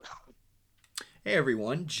Hey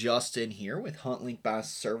everyone, Justin here with HuntLink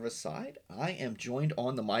Bass Service Side. I am joined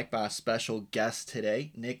on the mic by a special guest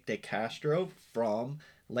today, Nick Castro from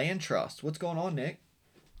LandTrust. What's going on, Nick?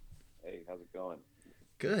 Hey, how's it going?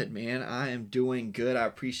 Good, man. I am doing good. I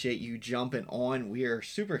appreciate you jumping on. We are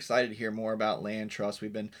super excited to hear more about LandTrust.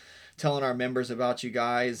 We've been telling our members about you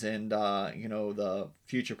guys and the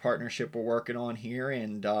future partnership we're working on here,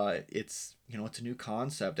 and it's a new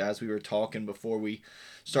concept as we were talking before we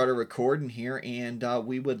started recording here, and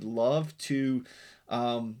we would love to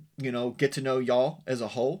get to know y'all as a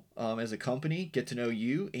whole, as a company, get to know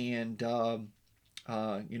you, and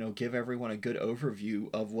give everyone a good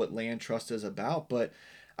overview of what land trust is about. But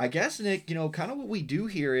I guess, Nick, kind of what we do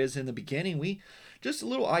here is in the beginning, we just a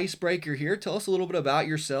little icebreaker here. Tell us a little bit about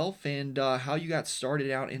yourself and how you got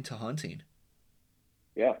started out into hunting.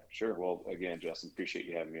 Yeah, sure. Well, again, Justin, appreciate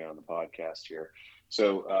you having me on the podcast here.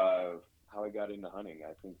 How I got into hunting,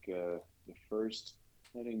 I think the first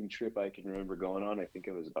hunting trip I can remember going on, I think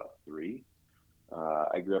it was about three.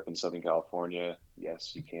 I grew up in Southern California.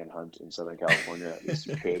 Yes, you can hunt in Southern California. At least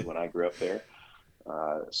you could when I grew up there.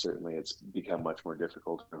 Certainly, it's become much more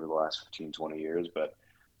difficult over the last 15, 20 years. But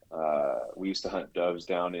we used to hunt doves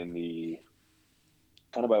down in the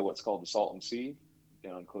kind of by what's called the Salton Sea,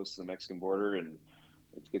 down close to the Mexican border, and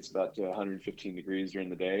it gets about 115 degrees during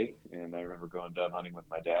the day. And I remember going dove hunting with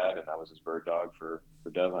my dad, and I was his bird dog for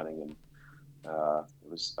dove hunting, and it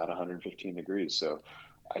was about 115 degrees. So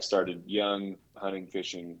I started young hunting,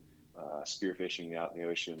 fishing, spear fishing out in the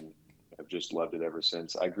ocean. I've just loved it ever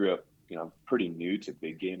since. I grew up, I'm pretty new to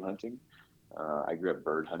big game hunting. I grew up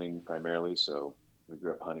bird hunting primarily, so we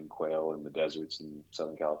grew up hunting quail in the deserts in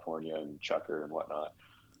Southern California and chukar and whatnot.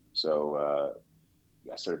 So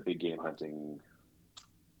I started big game hunting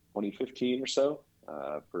 2015 or so.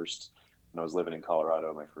 First, when I was living in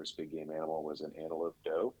Colorado, my first big game animal was an antelope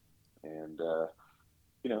doe, and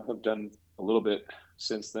I've done a little bit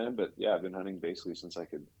since then. But yeah, I've been hunting basically since I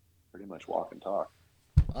could pretty much walk and talk.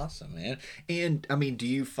 Awesome, man. And I mean, do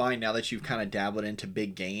you find now that you've kind of dabbled into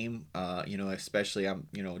big game, especially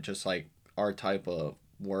just like our type of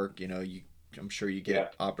work, I'm sure you Yeah.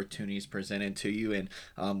 get opportunities presented to you.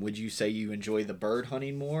 And would you say you enjoy the bird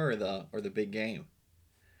hunting more or the big game?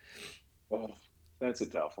 Oh, that's a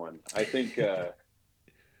tough one. I think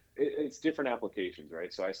it's different applications,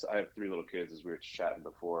 right? I have three little kids, as we were chatting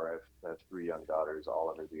before. I have three young daughters, all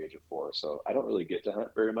under the age of four. So I don't really get to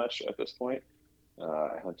hunt very much at this point.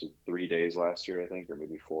 I hunted 3 days last year, I think, or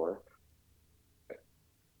maybe four.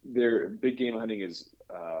 Their big game hunting is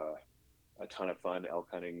a ton of fun. Elk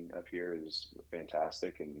hunting up here is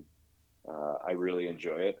fantastic, and I really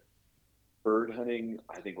enjoy it. Bird hunting,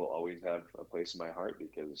 I think, will always have a place in my heart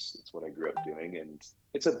because it's what I grew up doing, and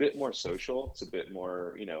it's a bit more social. It's a bit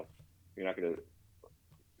more, you're not going to,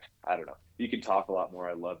 I don't know. You can talk a lot more.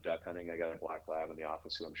 I love duck hunting. I got a black lab in the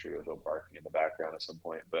office who I'm sure you'll go barking in the background at some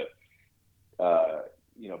point. But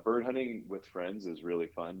bird hunting with friends is really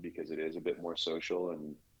fun because it is a bit more social,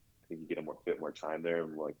 and I think you get a bit more time there.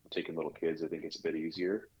 And like taking little kids, I think it's a bit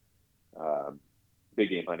easier. Um, Big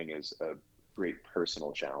game hunting is a great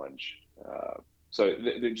personal challenge.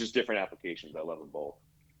 They're just different applications. I love them both.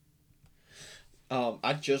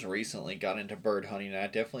 I just recently got into bird hunting, and I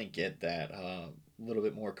definitely get that little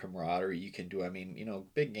bit more camaraderie you can do. I mean,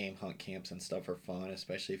 big game hunt camps and stuff are fun,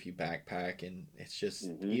 especially if you backpack, and it's just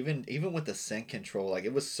Hmm. even with the scent control, like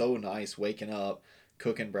it was so nice waking up,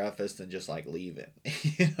 cooking breakfast, and just like leaving,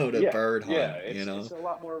 to Yeah, bird yeah. hunt. It's a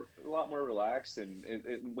lot more relaxed,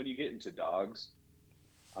 and when you get into dogs,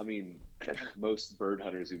 I mean, most bird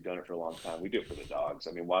hunters who've done it for a long time, we do it for the dogs.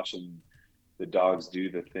 I mean, watching the dogs do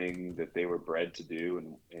the thing that they were bred to do,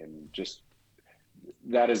 and just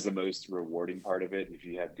that is the most rewarding part of it. If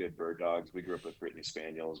you have good bird dogs, we grew up with Brittany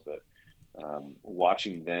Spaniels, but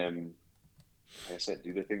watching them, like I said,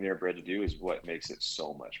 do the thing they're bred to do is what makes it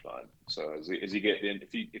so much fun. So as you get in,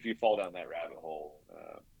 if you fall down that rabbit hole,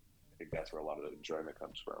 I think that's where a lot of the enjoyment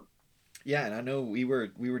comes from. Yeah, and I know we were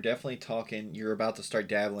definitely talking. You're about to start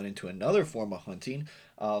dabbling into another form of hunting,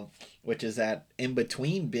 which is that in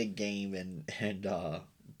between big game and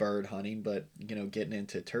bird hunting, but getting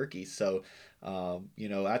into turkey. So,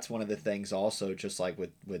 that's one of the things. Also, just like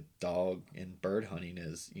with dog and bird hunting,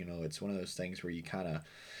 is it's one of those things where you kind of,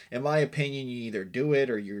 in my opinion, you either do it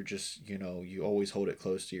or you're just you always hold it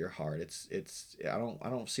close to your heart. It's I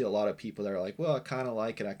don't see a lot of people that are like, well, I kind of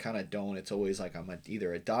like it, I kind of don't. It's always like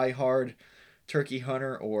either a diehard turkey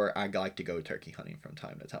hunter or I like to go turkey hunting from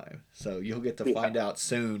time to time. So you'll get to Yeah, find out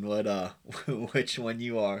soon what which one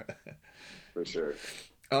you are. for sure.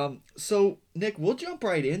 So Nick, we'll jump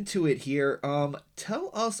right into it here.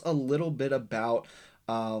 Tell us a little bit about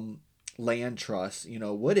land trust.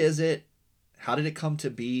 What is it? How did it come to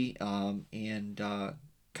be? And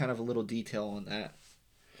kind of a little detail on that.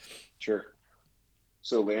 Sure.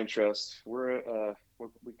 So LandTrust,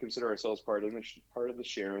 we consider ourselves part of the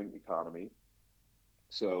sharing economy.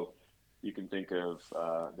 So you can think of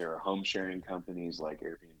there are home sharing companies like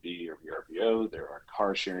Airbnb or VRBO. There are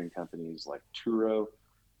car sharing companies like Turo,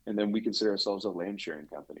 and then we consider ourselves a land sharing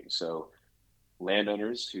company. So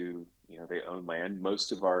landowners who they own land.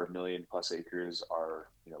 Most of our million plus acres are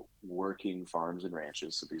working farms and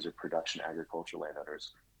ranches. So these are production agriculture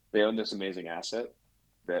landowners. They own this amazing asset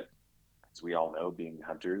that, as we all know, being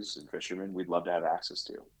hunters and fishermen, we'd love to have access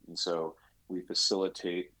to. And so we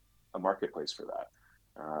facilitate a marketplace for that,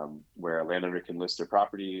 where a landowner can list their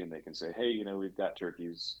property and they can say, hey, we've got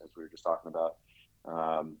turkeys, as we were just talking about.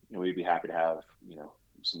 We'd be happy to have,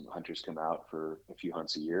 some hunters come out for a few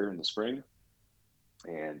hunts a year in the spring.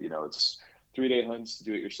 And, it's 3-day hunts,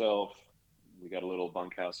 do it yourself. We got a little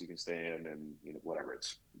bunkhouse you can stay in, and, whatever,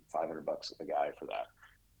 it's $500 a guy for that,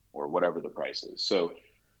 or whatever the price is. So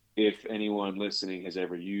if anyone listening has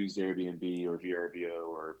ever used Airbnb or VRBO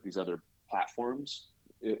or these other platforms,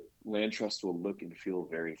 Land Trust will look and feel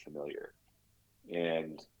very familiar.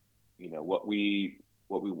 And what we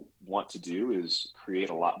want to do is create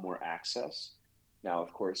a lot more access. Now,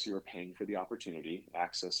 of course, you're paying for the opportunity.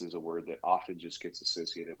 Access is a word that often just gets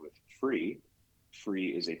associated with free. Free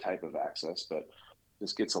is a type of access, but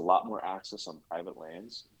this gets a lot more access on private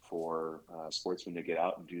lands for sportsmen to get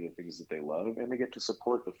out and do the things that they love, and they get to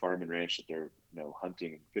support the farm and ranch that they're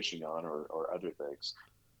hunting and fishing on, or other things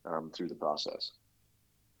through the process.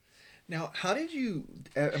 Now, how did you?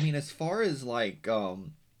 I mean, as far as like,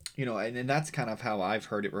 and that's kind of how I've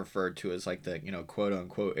heard it referred to as like the quote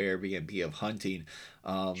unquote Airbnb of hunting.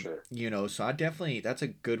 Sure. So I definitely that's a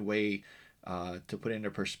good way to put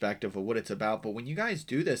into perspective of what it's about. But when you guys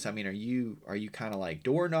do this, I mean, are you kind of like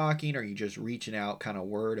door knocking? Are you just reaching out kind of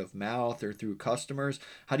word of mouth or through customers?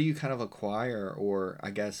 How do you kind of acquire or I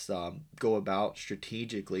guess go about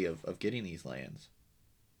strategically of getting these lands?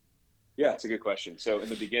 Yeah, it's a good question. So in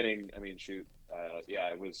the beginning, I mean, shoot, yeah,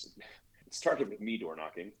 it started with me door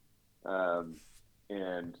knocking, um,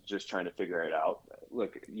 and just trying to figure it out.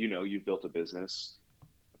 Look, you've built a business.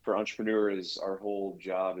 For entrepreneurs, our whole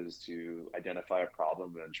job is to identify a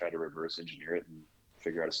problem and try to reverse engineer it and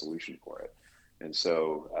figure out a solution for it. And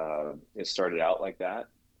so it started out like that,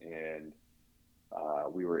 and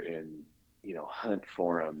we were in hunt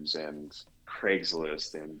forums and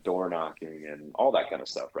Craigslist and door knocking and all that kind of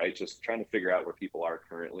stuff, right? Just trying to figure out where people are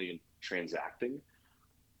currently and transacting.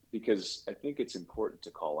 Because I think it's important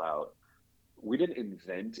to call out, we didn't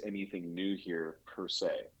invent anything new here per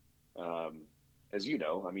se. Um, as you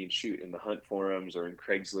know, I mean, shoot, in the hunt forums or in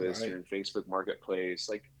Craigslist or Right. in Facebook Marketplace,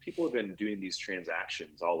 like people have been doing these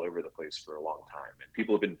transactions all over the place for a long time, and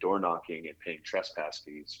people have been door knocking and paying trespass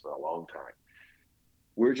fees for a long time.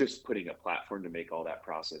 We're just putting a platform to make all that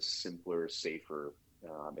process simpler, safer,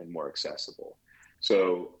 and more accessible.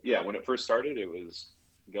 So yeah, when it first started, it was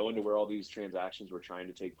going to where all these transactions were trying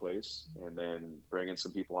to take place, and then bringing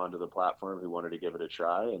some people onto the platform who wanted to give it a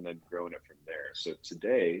try, and then growing it from there. So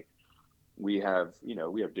today we have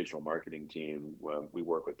digital marketing team. We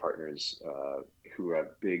work with partners who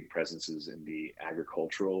have big presences in the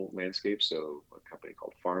agricultural landscape. So a company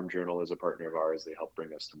called Farm Journal is a partner of ours. They help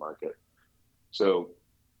bring us to market. So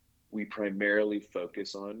we primarily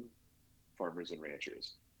focus on farmers and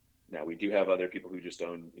ranchers. Now we do have other people who just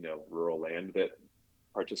own, rural land that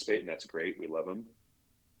participate, and that's great. We love them,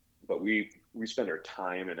 but we spend our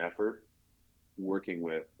time and effort working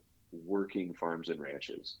with working farms and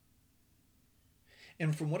ranches.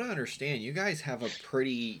 And from what I understand, you guys have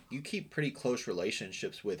you keep pretty close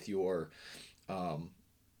relationships um,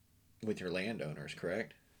 with your landowners,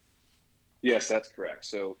 correct? Yes, that's correct.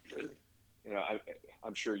 So,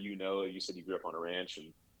 I'm sure you said you grew up on a ranch, and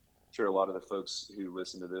I'm sure a lot of the folks who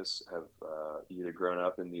listen to this have either grown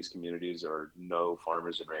up in these communities or know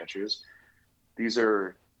farmers and ranchers. These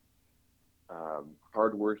are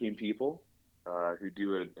hardworking people who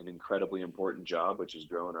do an incredibly important job, which is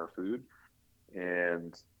growing our food,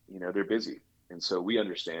 and they're busy, and so we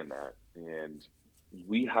understand that, and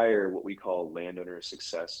we hire what we call landowner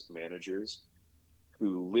success managers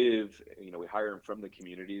who live. We hire them from the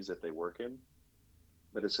communities that they work in,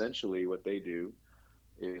 but essentially what they do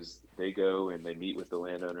is they go and they meet with the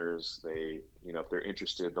landowners. If they're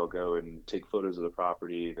interested, they'll go and take photos of the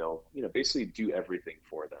property. They'll, basically do everything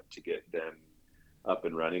for them to get them up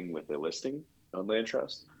and running with a listing on Land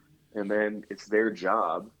Trust. And then it's their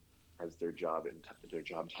job, as their job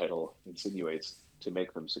title insinuates, to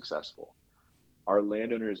make them successful. Our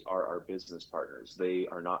landowners are our business partners. They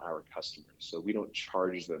are not our customers. So we don't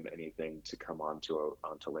charge them anything to come onto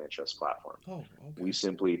LandTrust platform. Oh, We okay.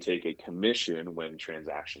 simply take a commission when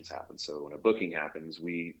transactions happen. So when a booking happens,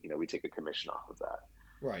 we take a commission off of that.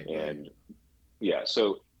 Right, right. And yeah,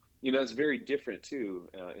 so it's very different too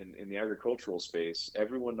in the agricultural space.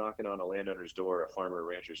 Everyone knocking on a landowner's door, a farmer or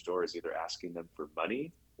rancher's door, is either asking them for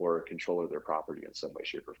money or control of their property in some way,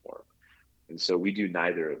 shape, or form. And so we do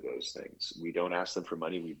neither of those things. We don't ask them for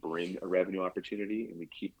money. We bring a revenue opportunity and we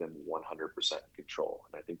keep them 100% in control.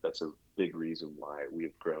 And I think that's a big reason why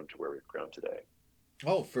we've grown to where we've grown today.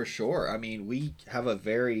 Oh, for sure. I mean, we have a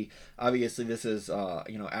very obviously this is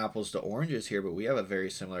apples to oranges here, but we have a very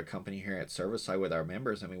similar company here at Serviceside with our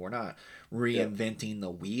members. I mean, we're not Yep. reinventing the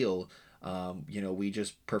wheel. We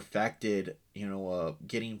just perfected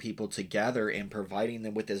getting people together and providing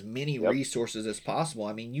them with as many Yep. resources as possible.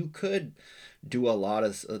 I mean, you could do a lot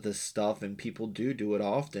of this stuff, and people do it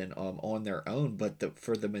often on their own. But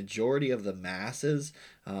for the majority of the masses,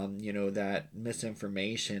 that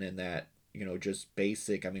misinformation and that just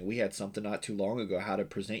basic. I mean, we had something not too long ago how to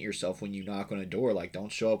present yourself when you knock on a door. Like,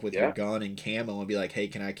 don't show up with your Yeah. gun and camo and be like, hey,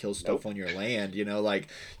 can I kill stuff Nope. on your land?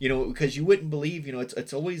 Because you wouldn't believe,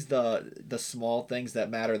 it's always the small things that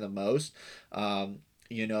matter the most. And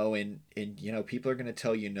people are going to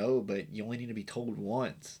tell you no, but you only need to be told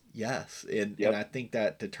once yes. And I Yep. think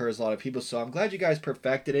that deters a lot of people. So I'm glad you guys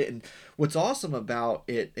perfected it. And what's awesome about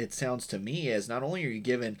it sounds to me, is not only are you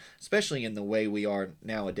given, especially in the way we are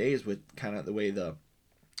nowadays with kind of the way the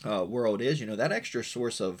world is, that extra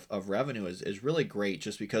source of revenue is really great,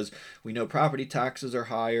 just because we know property taxes are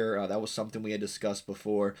higher. That was something we had discussed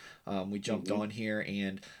before we jumped Hmm. on here,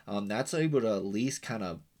 and that's able to at least kind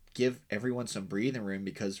of give everyone some breathing room,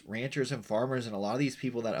 because ranchers and farmers and a lot of these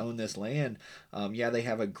people that own this land, yeah, they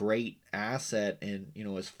have a great asset in,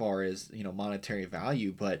 as far as, monetary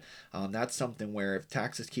value, but that's something where if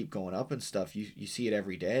taxes keep going up and stuff, you see it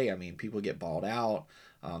every day. I mean, people get bought out.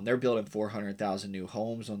 They're building 400,000 new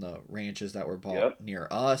homes on the ranches that were bought Yep. near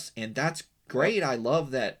us, and that's Yep. great. I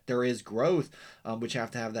love that there is growth, but you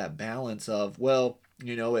have to have that balance of, well,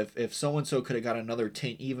 if so and so could have got another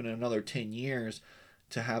 10, even another 10 years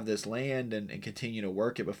to have this land and continue to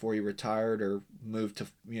work it before he retired or moved to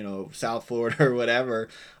South Florida or whatever.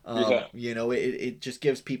 Yeah. It just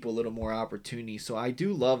gives people a little more opportunity. So I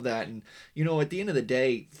do love that. And at the end of the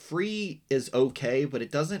day, free is okay, but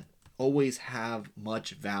it doesn't always have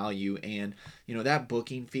much value. And that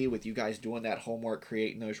booking fee, with you guys doing that homework,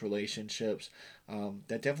 creating those relationships,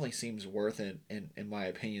 that definitely seems worth it, in my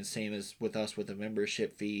opinion. Same as with us with the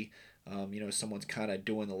membership fee. Someone's kind of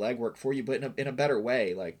doing the legwork for you, but in a better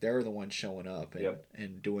way. Like, they're the ones showing up Yep.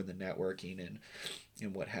 and doing the networking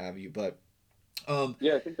and what have you. But um,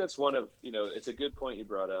 Yeah, I think that's one of, it's a good point you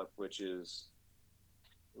brought up, which is,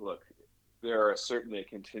 look, there are certainly a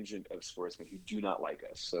contingent of sportsmen who do not like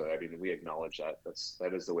us. So I mean, we acknowledge that.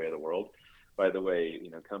 That is the way of the world. By the way,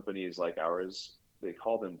 companies like ours, they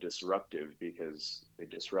call them disruptive because they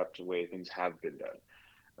disrupt the way things have been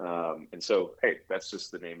done. And so, hey, that's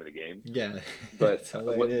just the name of the game. yeah, But it's the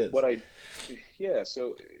way it is. yeah.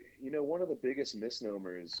 So one of the biggest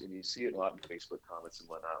misnomers, and you see it a lot in Facebook comments and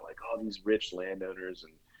whatnot, like, all these rich landowners,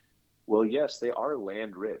 and well, yes, they are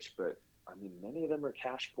land rich, but I mean, many of them are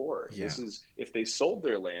cash poor. Yeah, This is if they sold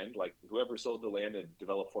their land, like whoever sold the land and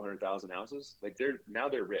developed 400,000 houses, like they're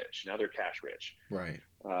rich. Now they're cash rich. right.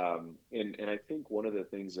 And I think one of the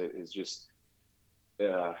things that is just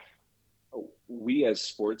uh, we as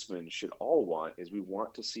sportsmen should all want is we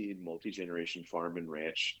want to see multi-generation farm and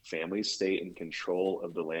ranch families stay in control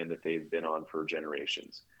of the land that they've been on for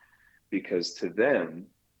generations, because to them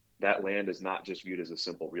that land is not just viewed as a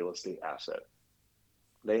simple real estate asset.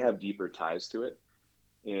 They have deeper ties to it.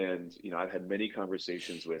 And, I've had many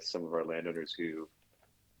conversations with some of our landowners who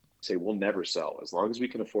say, we'll never sell. As long as we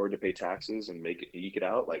can afford to pay taxes and make it, eke it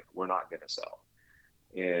out, like, we're not going to sell.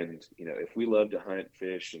 And, if we love to hunt,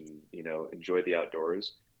 fish, and, enjoy the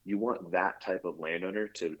outdoors, you want that type of landowner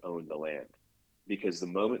to own the land, because the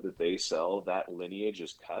moment that they sell, that lineage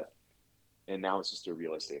is cut. And now it's just a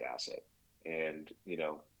real estate asset. And,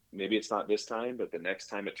 maybe it's not this time, but the next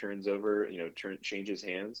time it turns over, changes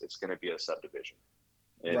hands, it's going to be a subdivision.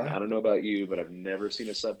 And I Right. don't know about you, but I've never seen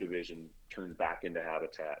a subdivision turned back into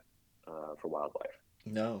habitat for wildlife.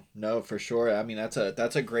 No, no, for sure. I mean, that's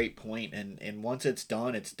a great point, and once it's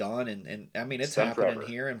done, it's done, and I mean, It's it's done happening forever.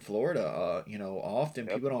 here in Florida. Often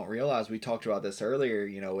Yep. people don't realize, we talked about this earlier.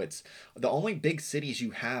 It's the only big cities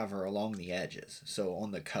you have are along the edges, so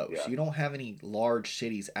on the coast. Yeah. You don't have any large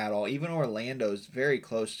cities at all. Even Orlando's very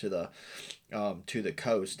close to the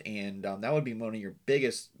coast, and that would be one of your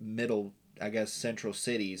biggest middle I guess, central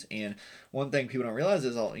cities. And one thing people don't realize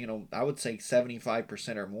is, I would say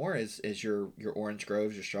 75% or more is your orange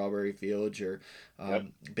groves, your strawberry fields, your Yep.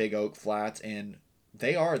 big oak flats, and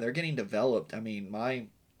they're getting developed. I mean, my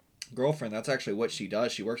girlfriend, that's actually what she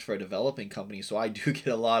does. She works for a developing company, so I do get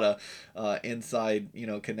a lot of inside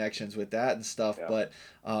connections with that and stuff. Yeah. But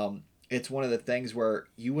it's one of the things where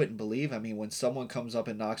you wouldn't believe. I mean, when someone comes up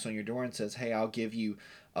and knocks on your door and says, "Hey, I'll give you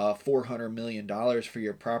 $400 million for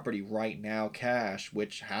your property right now, cash,"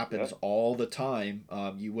 which happens Yep. all the time.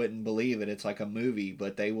 You wouldn't believe it. It's like a movie,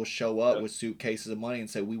 but they will show up Yep. with suitcases of money and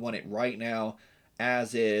say, "We want it right now,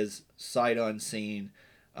 as is, sight unseen."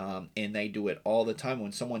 And they do it all the time.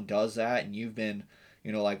 When someone does that, and you've been,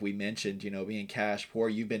 like we mentioned, being cash poor,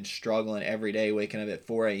 you've been struggling every day, waking up at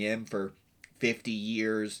 4 a.m. for 50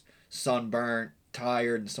 years, sunburnt,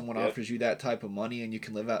 tired, and someone Yep. offers you that type of money, and you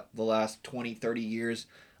can live out the last 20, 30 years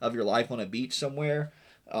of your life on a beach somewhere.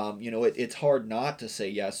 It's hard not to say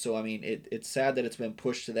yes. So, I mean, it's sad that it's been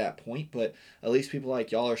pushed to that point, but at least people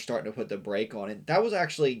like y'all are starting to put the brake on it. That was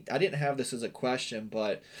actually, I didn't have this as a question,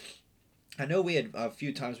 but I know we had a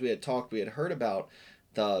few times we had talked, we had heard about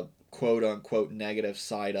the quote unquote negative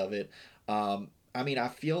side of it. I mean, I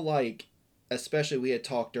feel like, especially we had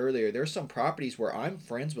talked earlier, there's some properties where I'm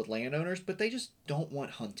friends with landowners, but they just don't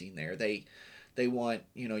want hunting there. They want,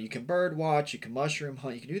 you can bird watch, you can mushroom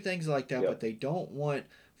hunt, you can do things like that, but Yep. they don't want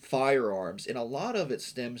firearms. And a lot of it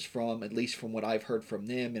stems from, at least from what I've heard from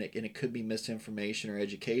them, and it could be misinformation or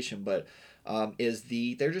education, but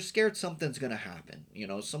they're just scared something's going to happen.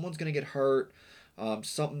 Someone's going to get hurt.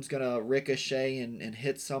 Something's gonna ricochet and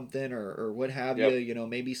hit something, or what have you. Yep.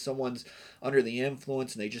 Maybe someone's under the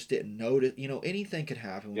influence and they just didn't notice. Anything could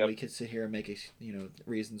happen. We Yep. could sit here and make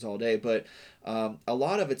reasons all day, but a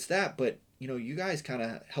lot of it's that. But you guys kind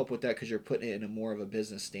of help with that because you're putting it in a more of a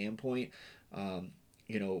business standpoint. Um,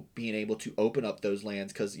 being able to open up those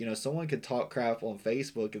lands, because someone could talk crap on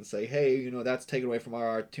Facebook and say, hey, that's taken away from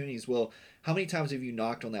our opportunities. Well, how many times have you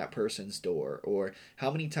knocked on that person's door, or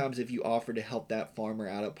how many times have you offered to help that farmer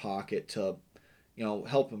out of pocket to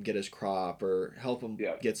help him get his crop, or help him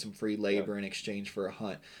Yep. get some free Yep. labor in exchange for a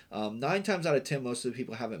hunt? 9 times out of 10, most of the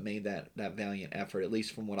people haven't made that valiant effort, at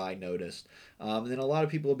least from what I noticed. And then a lot of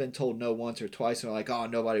people have been told no once or twice, and they're like, oh,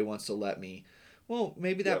 nobody wants to let me. Well,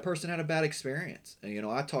 maybe that Yep. person had a bad experience.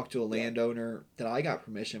 I talked to a Yep. landowner that I got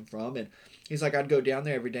permission from, and he's like, I'd go down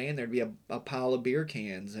there every day, and there'd be a pile of beer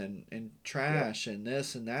cans and Yep. trash and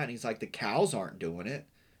this and that. And he's like, the cows aren't doing it.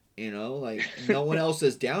 Like no one else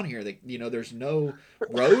is down here. There's no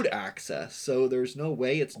road access, so there's no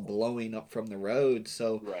way it's blowing up from the road.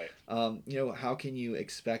 So, Right. how can you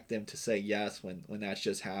expect them to say yes when that's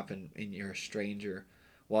just happened and you're a stranger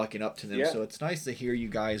walking up to them? Yeah. So it's nice to hear you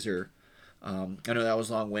guys are. I know that was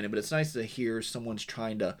long winded, but it's nice to hear someone's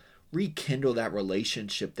trying to rekindle that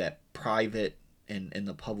relationship that private and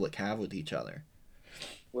the public have with each other.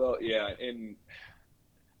 Well, yeah, and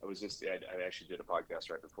I actually did a podcast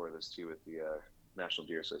right before this too with the National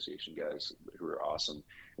Deer Association guys who are awesome,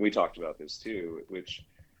 and we talked about this too. Which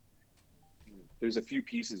there's a few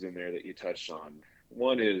pieces in there that you touched on.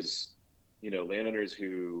 One is, landowners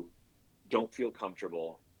who don't feel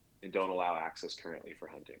comfortable and don't allow access currently for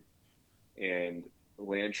hunting, and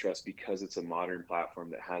LandTrust, because it's a modern platform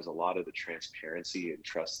that has a lot of the transparency and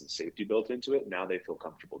trust and safety built into it, now they feel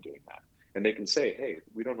comfortable doing that. And they can say, hey,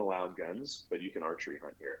 we don't allow guns, but you can archery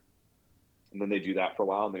hunt here. And then they do that for a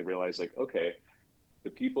while and they realize, like, okay,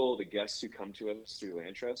 the guests who come to us through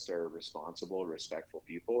LandTrust are responsible, respectful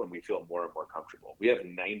people, and we feel more and more comfortable. We have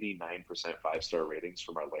 99% 5-star ratings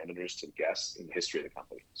from our landowners to guests in the history of the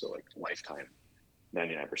company. So, like, lifetime,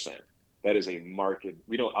 99%. That is a market.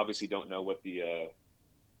 We don't know what the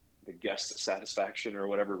guest satisfaction or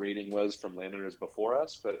whatever rating was from landowners before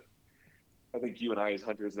us, but I think you and I as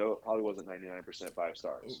hunters know it probably wasn't 99% 5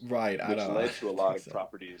 stars, Right. I which don't. I led to a lot think of so.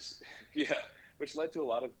 properties. Yeah, which led to a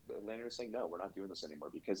lot of landowners saying, no, we're not doing this anymore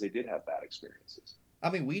because they did have bad experiences.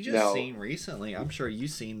 I mean, we just Now, seen recently. I'm sure you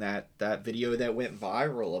seen that video that went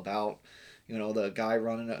viral about the guy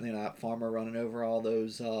running, that farmer running over all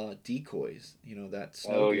those decoys. That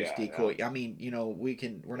snow oh goose yeah, yeah, decoy. I mean,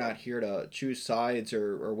 we're yeah, not here to choose sides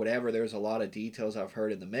or whatever. There's a lot of details I've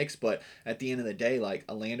heard in the mix, but at the end of the day, like,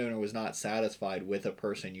 a landowner was not satisfied with a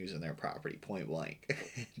person using their property point blank.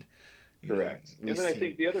 correct. We And then I seen.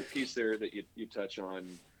 think the other piece there that you touch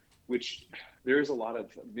on, which there is a lot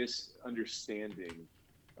of misunderstanding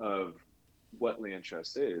of what land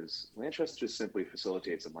trust is. Land trust just simply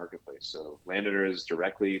facilitates a marketplace. So landowners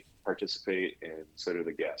directly participate, and so do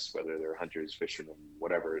the guests, whether they're hunters, fishermen,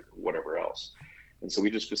 whatever else. And so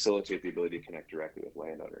we just facilitate the ability to connect directly with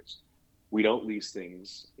landowners. We don't lease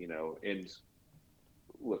things, and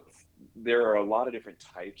look, there are a lot of different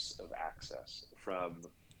types of access from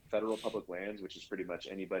federal public lands, which is pretty much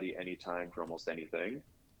anybody, anytime for almost anything,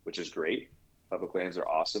 which is great. Public lands are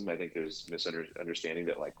awesome. I think there's misunderstanding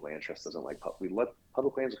that like land trust doesn't like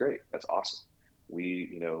public lands. Great, that's awesome.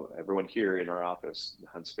 We, everyone here in our office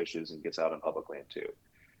hunts, fishes, and gets out on public land too.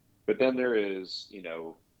 But then there is,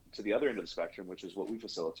 to the other end of the spectrum, which is what we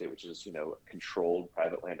facilitate, which is, controlled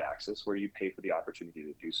private land access, where you pay for the opportunity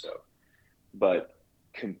to do so. But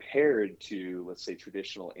compared to, let's say,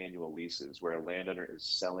 traditional annual leases, where a landowner is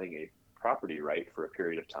selling a property right for a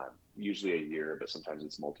period of time, usually a year, but sometimes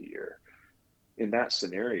it's multi-year. In that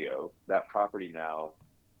scenario, that property now,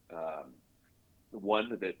 one,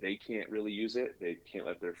 that they can't really use it. They can't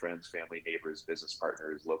let their friends, family, neighbors, business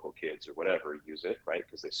partners, local kids, or whatever use it, right?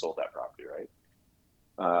 Because they sold that property, right?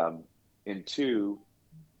 And two,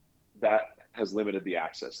 that has limited the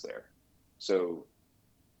access there. So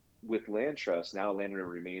with land trust, now a landowner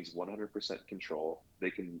remains 100% control.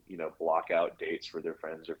 They can, block out dates for their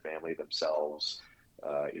friends or family themselves.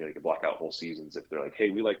 They can block out whole seasons if they're like, hey,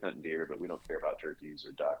 we like hunting deer, but we don't care about turkeys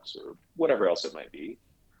or ducks or whatever else it might be.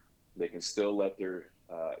 They can still let their,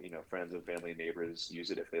 friends and family and neighbors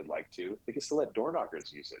use it if they'd like to. They can still let door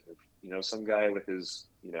knockers use it. If, some guy with his,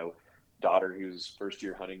 daughter who's first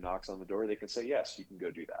year hunting knocks on the door, they can say, yes, you can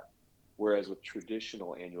go do that. Whereas with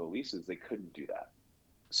traditional annual leases, they couldn't do that.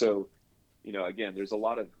 So, again, there's a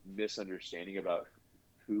lot of misunderstanding about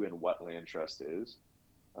who and what land trust is.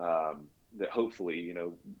 That hopefully,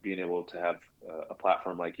 being able to have a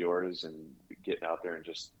platform like yours and getting out there and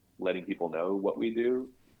just letting people know what we do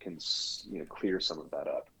can, clear some of that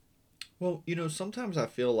up. Well, sometimes I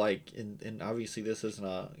feel like, and obviously this isn't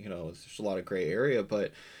there's a lot of gray area,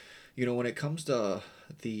 but when it comes to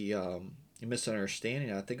the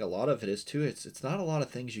misunderstanding, I think a lot of it is too. It's not a lot of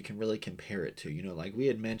things you can really compare it to. Like we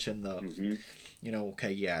had mentioned the, Mm-hmm.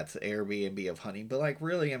 okay, yeah, it's the Airbnb of hunting, but like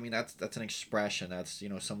really, I mean, that's an expression. That's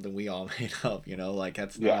something we all made up. Like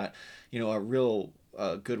that's Yeah. not a real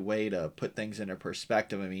good way to put things into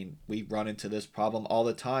perspective. I mean, we run into this problem all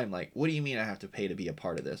the time. Like, what do you mean I have to pay to be a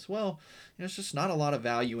part of this? Well, it's just not a lot of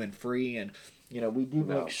value in free, and we do make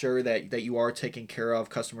No. sure that you are taken care of.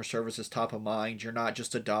 Customer service is top of mind. You're not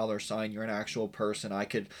just a dollar sign. You're an actual person. I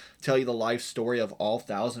could tell you the life story of all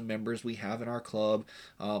 1,000 members we have in our club.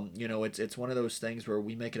 It's one of those things where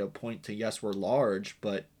we make it a point to, yes, we're large,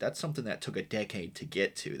 but that's something that took a decade to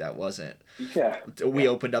get to. That wasn't. Yeah. We Yeah.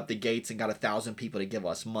 opened up the gates and got 1,000 people to give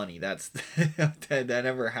us money. That's that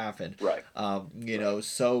never happened. Right. Right.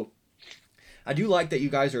 So I do like that you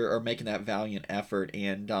guys are making that valiant effort,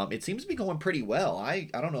 and it seems to be going pretty well. I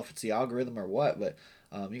don't know if it's the algorithm or what, but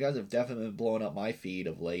you guys have definitely been blowing up my feed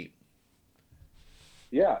of late.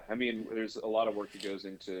 Yeah, I mean, there's a lot of work that goes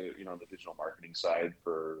into, the digital marketing side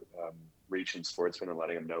for reaching sportsmen and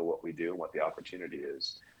letting them know what we do and what the opportunity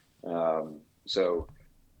is. So,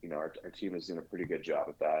 our team is doing a pretty good job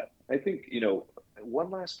at that. I think,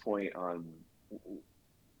 one last point on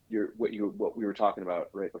what we were talking about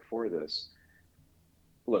right before this.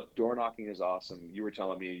 Look, door knocking is awesome. You were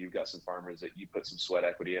telling me you've got some farmers that you put some sweat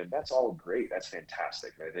equity in. That's all great. That's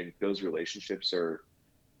fantastic. I think those relationships are,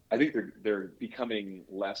 I think they're becoming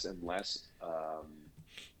less and less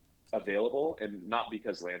available, and not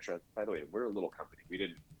because land trust. By the way, we're a little company. We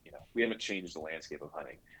didn't, we haven't changed the landscape of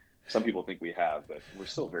hunting. Some people think we have, but we're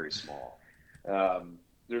still very small.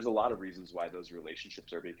 There's a lot of reasons why those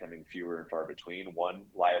relationships are becoming fewer and far between. One,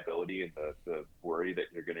 liability and the worry that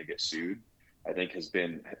you're going to get sued, I think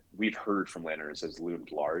we've heard from landowners has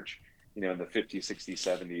loomed large. In the 50s, 60s,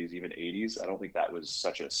 70s, even 80s, I don't think that was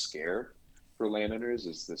such a scare for landowners.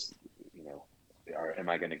 Is this, am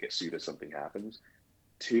I going to get sued if something happens?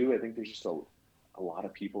 Two, I think there's just a lot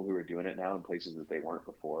of people who are doing it now in places that they weren't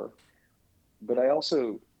before. But I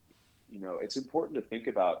also, it's important to think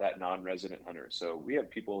about that non-resident hunter. So we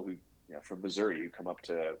have people who, from Missouri who come up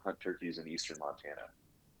to hunt turkeys in eastern Montana.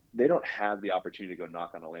 They don't have the opportunity to go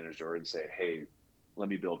knock on a landowner's door and say, hey, let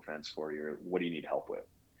me build fence for you, or what do you need help with?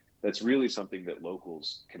 That's really something that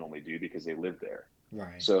locals can only do because they live there.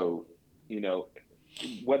 Right. So,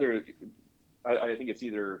 whether I think it's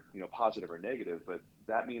either, positive or negative, but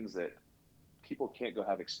that means that people can't go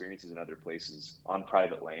have experiences in other places on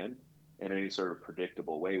private land in any sort of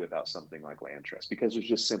predictable way without something like land trust, because there's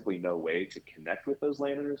just simply no way to connect with those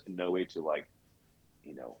landowners and no way to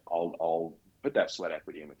I'll put that sweat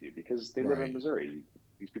equity in with you because they live in Right. Missouri.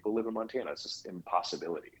 These people live in Montana. It's just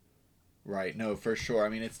impossibility. Right. No, for sure. I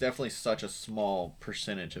mean, it's definitely such a small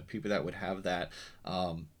percentage of people that would have that.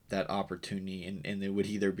 that opportunity, and it would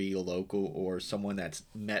either be a local or someone that's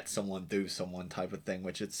met someone through someone type of thing,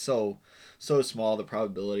 which it's so small. The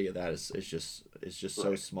probability of that is just so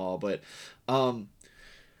Right. small. But um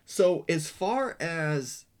so as far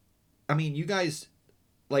as, I mean, you guys,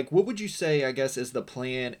 like, what would you say, I guess, is the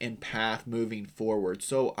plan and path moving forward?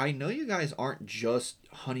 So I know you guys aren't just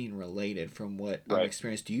hunting related from what I've Right.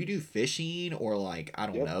 experienced. Do you do fishing, or like, I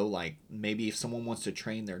don't Yep. know, like maybe if someone wants to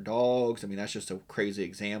train their dogs? I mean, that's just a crazy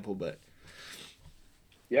example, but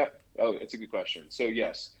Yeah. Oh, it's a good question. So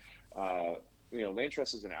yes, uh,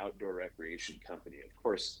 LandTrust is an outdoor recreation company. Of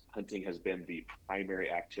course, hunting has been the primary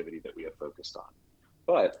activity that we have focused on,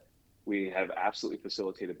 but we have absolutely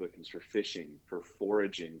facilitated bookings for fishing, for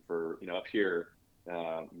foraging, for up here.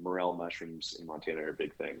 Morel mushrooms in Montana are a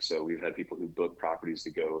big thing. So we've had people who book properties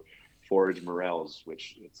to go forage morels,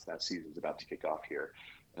 which that season's about to kick off here.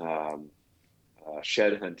 Um,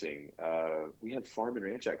 Shed hunting. We have farm and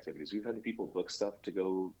ranch activities. We've had people book stuff to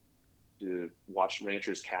go to watch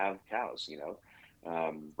ranchers calve cows.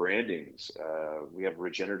 Brandings. We have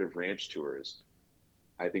regenerative ranch tours.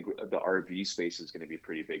 I think the RV space is going to be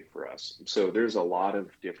pretty big for us. So there's a lot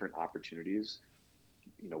of different opportunities.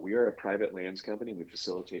 We are a private lands company. We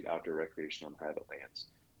facilitate outdoor recreation on private lands.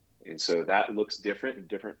 And so that looks different in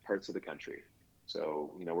different parts of the country.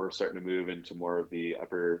 So, we're starting to move into more of the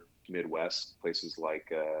upper Midwest, places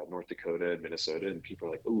like North Dakota and Minnesota, and people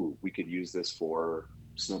are like, ooh, we could use this for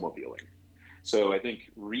snowmobiling. So I think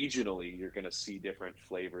regionally, you're going to see different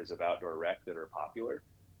flavors of outdoor rec that are popular.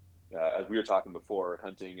 As we were talking before,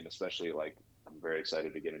 hunting, and especially like I'm very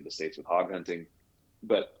excited to get into states with hog hunting,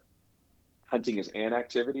 but hunting is an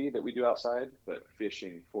activity that we do outside, but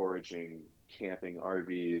fishing, foraging, camping,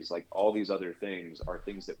 RVs, like all these other things are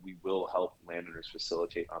things that we will help landowners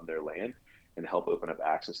facilitate on their land and help open up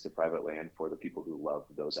access to private land for the people who love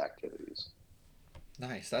those activities.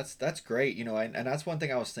 nice. That's great. And that's one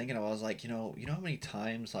thing I was thinking of. I was like, how many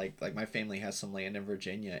times, like my family has some land in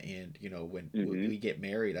Virginia, and when we Mm-hmm. get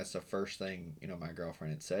married, that's the first thing my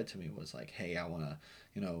girlfriend had said to me was like, "Hey, I want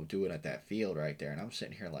to do it at that field right there." And I'm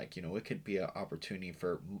sitting here like, it could be an opportunity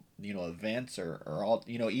for events, or all,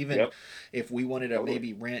 even Yep, if we wanted to totally.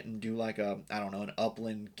 maybe rent and do like a, I don't know, an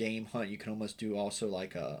upland game hunt. You can almost do also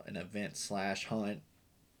like an event slash hunt.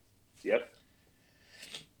 Yep.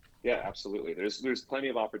 Yeah, absolutely. There's plenty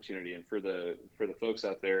of opportunity, and for the folks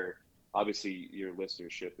out there, obviously your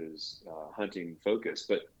listenership is hunting focused,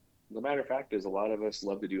 but the matter of fact is a lot of us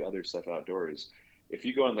love to do other stuff outdoors. If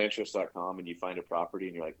you go on landtrust.com and you find a property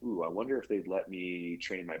and you're like, "Ooh, I wonder if they'd let me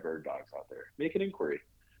train my bird dogs out there," make an inquiry.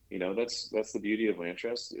 That's the beauty of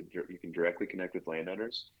Landtrust. You can directly connect with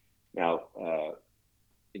landowners. Now,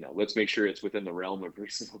 let's make sure it's within the realm of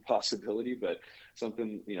reasonable possibility. But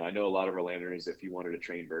something, I know a lot of our landowners, if you wanted to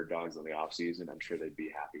train bird dogs in the off season, I'm sure they'd be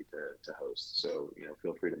happy to host. So,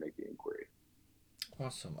 feel free to make the inquiry.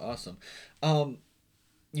 Awesome, awesome. Um,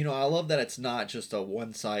 I love that it's not just a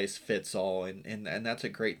one size fits all, and that's a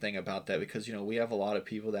great thing about that, because we have a lot of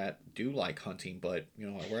people that do like hunting, but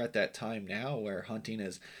we're at that time now where hunting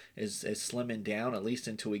is slimming down, at least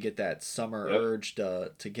until we get that summer Yep. urge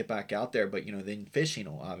to get back out there. But then fishing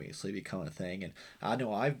will obviously become a thing, and I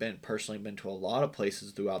know I've been personally been to a lot of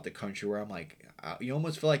places throughout the country where I'm like, you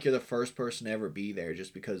almost feel like you're the first person to ever be there,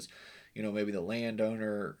 just because maybe the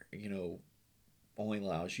landowner only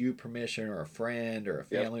allows you permission, or a friend or a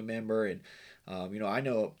Yep. family member. And I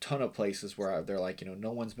know a ton of places where they're like,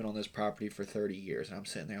 no one's been on this property for 30 years, and I'm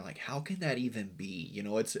sitting there like, how can that even be?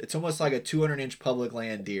 It's almost like a 200-inch public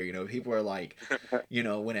land deer. People are like,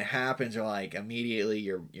 when it happens, you're like, immediately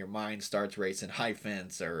your mind starts racing, high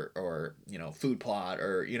fence, or food plot,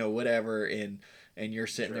 or whatever. And you're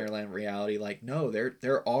sitting there Sure. in reality like, no,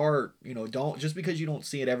 there are, don't, just because you don't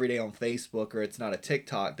see it every day on Facebook, or it's not a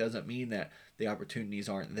TikTok, doesn't mean that the opportunities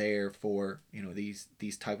aren't there for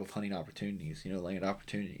these type of hunting opportunities, land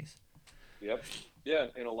opportunities. Yep. Yeah.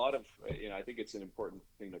 And a lot of, I think it's an important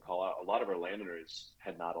thing to call out. A lot of our landowners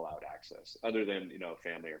had not allowed access other than,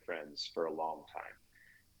 family or friends for a long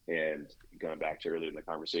time. And going back to earlier in the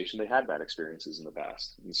conversation, they had bad experiences in the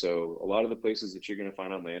past. And so a lot of the places that you're going to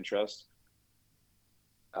find on Land Trust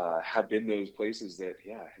have been those places that,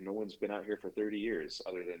 yeah, no one's been out here for 30 years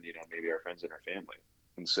other than, maybe our friends and our family.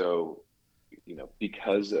 And so,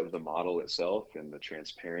 because of the model itself and the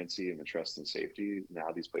transparency and the trust and safety,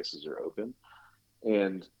 now these places are open.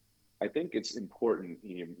 And I think it's important.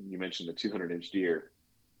 You mentioned the 200-inch deer.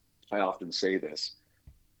 I often say this: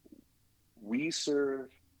 we serve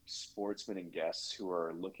sportsmen and guests who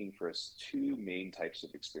are looking for us two main types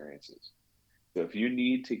of experiences. So if you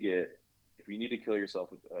need to get if you need to kill yourself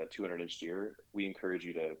with a 200-inch deer, we encourage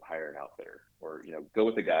you to hire an outfitter, or go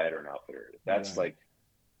with a guide or an outfitter. If that's Right. like,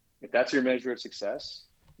 if that's your measure of success,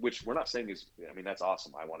 which we're not saying is, I mean, that's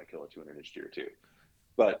awesome. I want to kill a 200-inch deer too,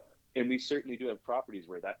 but and we certainly do have properties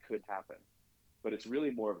where that could happen. But it's really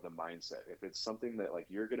more of the mindset. If it's something that like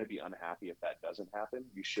you're going to be unhappy if that doesn't happen,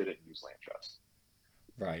 you shouldn't use land trust.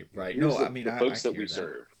 Right. Right. No, Here's I mean, the I folks can that we hear that.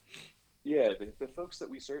 serve. Yeah, the folks that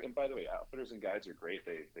we serve, and by the way, outfitters and guides are great.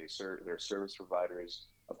 They serve, they're service providers.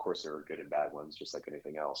 Of course, there are good and bad ones, just like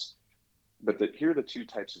anything else. But here are the two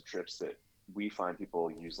types of trips that we find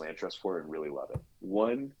people use land trust for and really love it.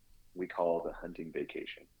 One we call the hunting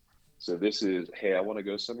vacation. So this is, hey, I want to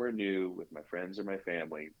go somewhere new with my friends or my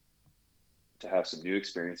family to have some new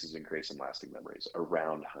experiences and create some lasting memories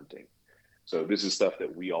around hunting. So this is stuff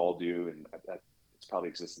that we all do, and it's probably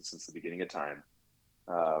existed since the beginning of time.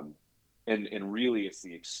 Um, and really, it's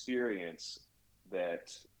the experience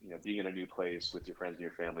that being in a new place with your friends and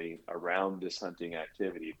your family around this hunting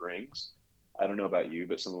activity brings. I don't know about you,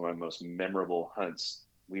 but some of my most memorable hunts,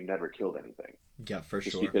 we've never killed anything, Yeah, for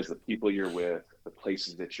just sure. because the people you're with, the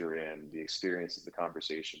places that you're in, the experiences, the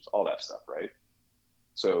conversations, all that stuff, right?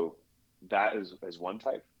 So that is one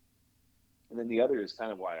type. And then the other is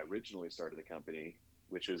kind of why I originally started the company,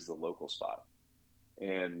 which is the local spot.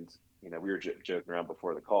 And we were joking around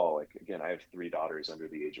before the call. Like, again, I have three daughters under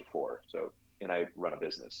the age of 4, so, and I run a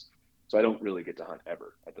business, so I don't really get to hunt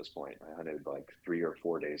ever at this point. I hunted like 3 or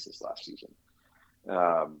 4 days this last season,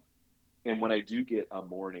 um, and when I do get a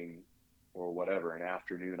morning or whatever, an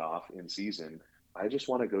afternoon off in season, I just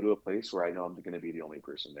want to go to a place where I know I'm going to be the only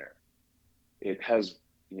person there. It has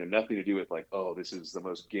nothing to do with like, oh, this is the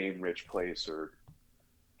most game rich place, or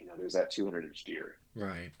there's that 200-inch deer.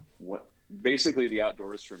 Right. What basically the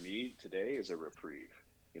outdoors for me today is a reprieve.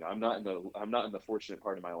 I'm not in the fortunate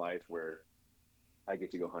part of my life where I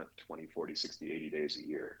get to go hunt 20, 40, 60, 80 days a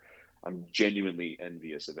year. I'm genuinely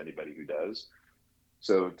envious of anybody who does.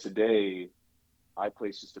 So today I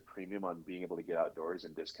place just a premium on being able to get outdoors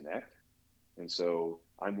and disconnect. And so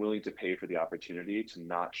I'm willing to pay for the opportunity to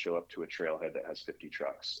not show up to a trailhead that has 50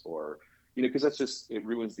 trucks, or because that's just, it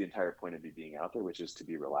ruins the entire point of me being out there, which is to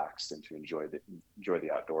be relaxed and to enjoy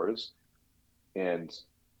the outdoors. And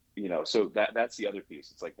so that's the other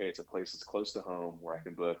piece. It's like, hey, it's a place that's close to home where I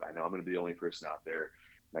can book. I know I'm going to be the only person out there,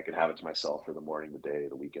 and I can have it to myself for the morning, the day,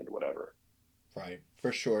 the weekend, whatever. Right,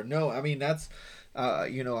 for sure. No, I mean that's,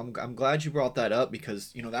 I'm glad you brought that up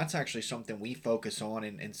because that's actually something we focus on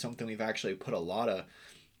and something we've actually put a lot of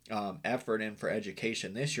effort in for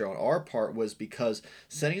education this year on our part was because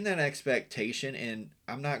setting that expectation. And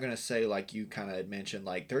I'm not gonna say like you kind of had mentioned,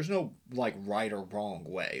 like there's no like right or wrong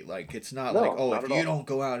way. Like it's not like, No, oh, not if at you all. don't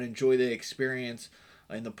go out and enjoy the experience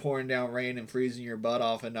in the pouring down rain and freezing your butt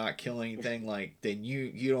off and not kill anything, like then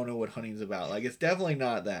you don't know what hunting's about. Like it's definitely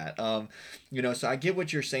not that. So I get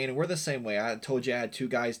what you're saying, and we're the same way. I told you I had two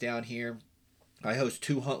guys down here. I host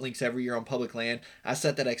two hunt links every year on public land. I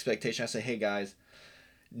set that expectation. I say, hey guys,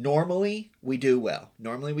 normally we do well.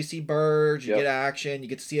 Normally we see birds, you get Yep. action, you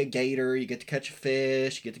get to see a gator, you get to catch a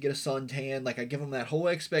fish, you get to get a suntan. Like I give them that whole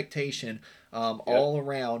expectation Yep. all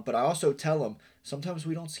around. But I also tell them sometimes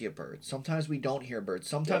we don't see a bird, sometimes we don't hear birds, Yep.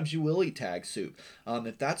 sometimes you will eat tag soup.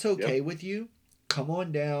 If that's Yep. okay with you, come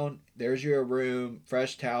on down. There's your room,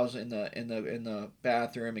 fresh towels in the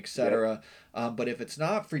bathroom, Yep. etc. But if it's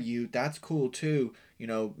not for you, that's cool too.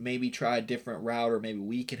 Maybe try a different route, or maybe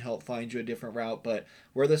we can help find you a different route. But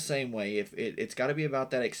we're the same way. If it's got to be about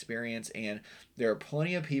that experience, and there are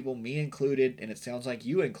plenty of people, me included, and it sounds like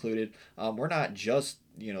you included. We're not just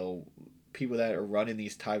people that are running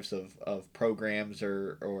these types of programs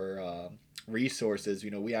or resources.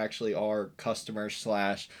 We actually are customers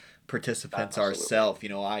slash participants Absolutely.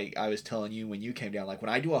 ourselves. I was telling you when you came down, like when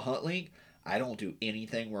I do a hunt link, I don't do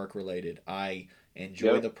anything work related. I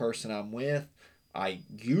enjoy the Yep. person I'm with. I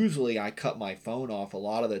cut my phone off a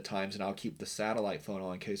lot of the times, and I'll keep the satellite phone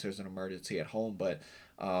on in case there's an emergency at home. But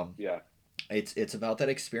um, Yeah. it's about that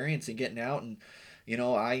experience and getting out. And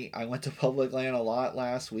I went to public land a lot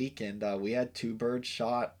last week, and we had two birds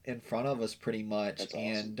shot in front of us pretty much. That's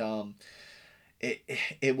awesome. And it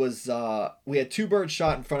it was we had two birds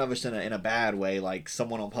shot in front of us in a bad way, like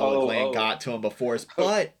someone on public Oh, land got to them before us. oh,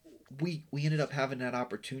 But we ended up having that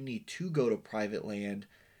opportunity to go to private land,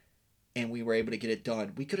 and we were able to get it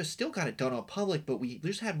done. We could have still got it done on public, but we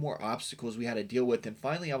just had more obstacles we had to deal with. And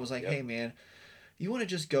finally, I was like, hey, yep. man, you want to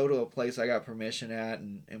just go to a place I got permission at,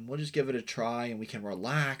 and we'll just give it a try, and we can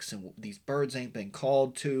relax, and these birds ain't been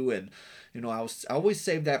called to. And I always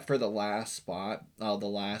save that for the last spot, the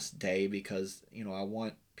last day, because I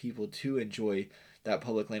want people to enjoy that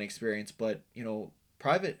public land experience. But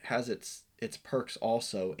private has its perks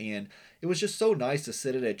also. And it was just so nice to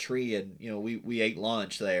sit at a tree and we ate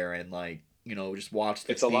lunch there and like just watch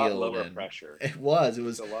the It's a lot field. lower And pressure. it was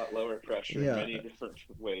It's a lot lower pressure in yeah. many different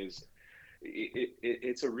ways.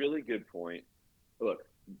 It's a really good point. Look,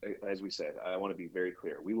 as we said, I want to be very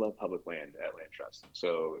clear. We love public land at Land Trust.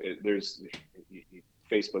 So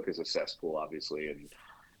Facebook is a cesspool, obviously, and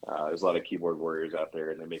there's a lot of keyboard warriors out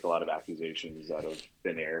there, and they make a lot of accusations out of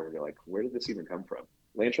thin air where you're like, where did this even come from?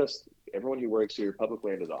 Land Trust, everyone who works here, public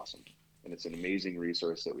land is awesome. And it's an amazing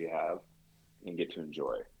resource that we have and get to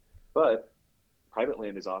enjoy. But private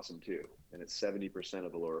land is awesome too. And it's 70%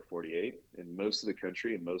 of the lower 48. And most of the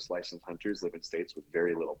country and most licensed hunters live in states with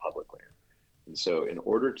very little public land. And so, in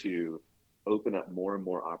order to open up more and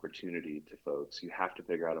more opportunity to folks, you have to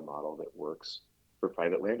figure out a model that works for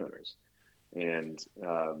private landowners. And,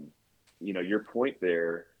 your point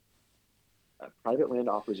there, private land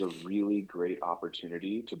offers a really great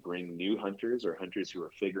opportunity to bring new hunters or hunters who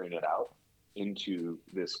are figuring it out into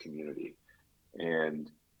this community.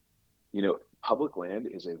 And, public land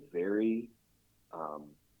is a very um,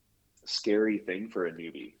 scary thing for a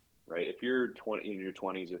newbie, right? If you're 20 in your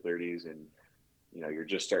 20s or 30s and you're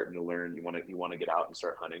just starting to learn, you want to get out and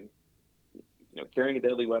start hunting. Carrying a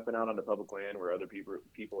deadly weapon out on the public land where other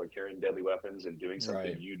people are carrying deadly weapons and doing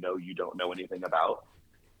something Right. you don't know anything about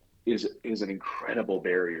is an incredible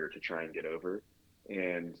barrier to try and get over.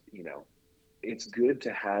 And it's good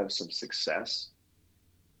to have some success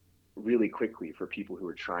really quickly for people who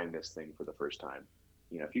are trying this thing for the first time.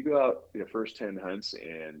 If you go out the first 10 hunts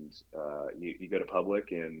and you go to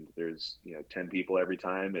public and there's 10 people every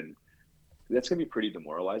time, and that's going to be pretty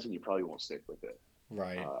demoralizing. You probably won't stick with it.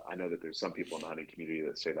 Right. I know that there's some people in the hunting community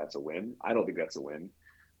that say that's a win. I don't think that's a win.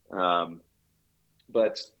 Um,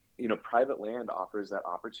 but private land offers that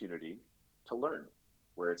opportunity to learn,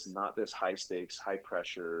 where it's not this high stakes, high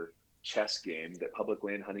pressure chess game that public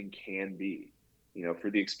land hunting can be.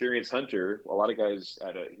 For the experienced hunter, a lot of guys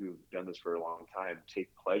who've done this for a long time take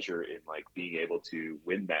pleasure in like being able to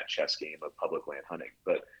win that chess game of public land hunting.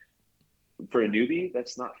 But for a newbie,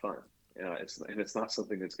 that's not fun. It's not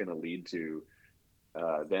something that's going to lead to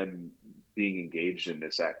them being engaged in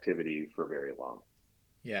this activity for very long.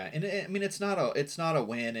 Yeah, and I mean it's not a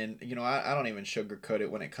win, and I don't even sugarcoat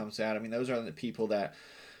it when it comes out. I mean those are the people that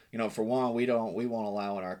for one, we won't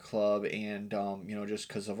allow in our club, and just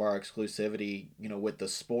because of our exclusivity, with the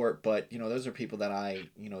sport. But those are people that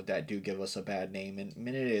that do give us a bad name, and I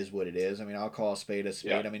mean, it is what it is. I mean, I'll call a spade a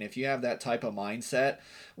Yeah, spade. I mean, if you have that type of mindset,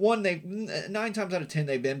 one, they 9 times out of 10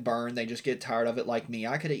 they've been burned. They just get tired of it, like me.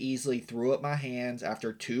 I could have easily threw up my hands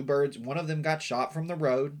after two birds. One of them got shot from the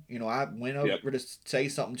road. I went yep, over to say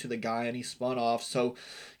something to the guy, and he spun off. So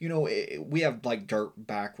we have like dirt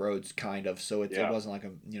back roads kind of, so it yeah. wasn't like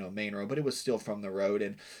a main road, but it was still from the road.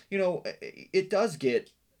 And it does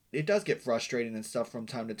get frustrating and stuff from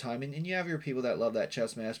time to time, and you have your people that love that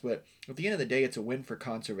chess match, but at the end of the day it's a win for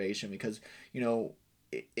conservation because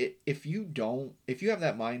if you have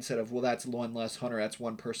that mindset of, well, that's one less hunter, that's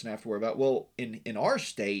one person I have to worry about, well, in our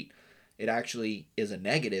state it actually is a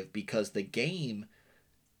negative because the game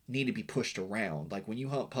need to be pushed around. Like when you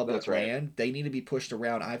hunt public That's right. land, they need to be pushed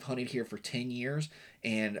around. I've hunted here for 10 years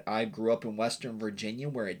and I grew up in Western Virginia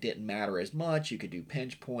where it didn't matter as much. You could do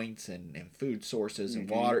pinch points and food sources and Hmm.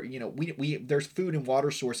 water. We there's food and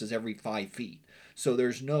water sources every 5 feet. So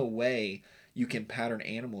there's no way you can pattern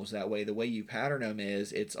animals that way. The way you pattern them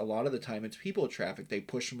is it's a lot of the time it's people traffic. They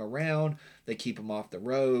push them around, they keep them off the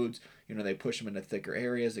roads, they push them into thicker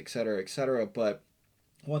areas, et cetera, et cetera. But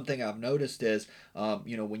one thing I've noticed is,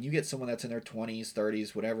 when you get someone that's in their 20s,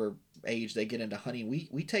 30s, whatever age they get into hunting,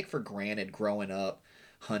 we take for granted growing up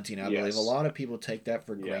hunting. I believe a Yes, lot of people take that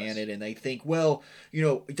for yes, granted and they think, well,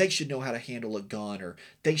 they should know how to handle a gun or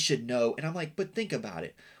they should know. And I'm like, but think about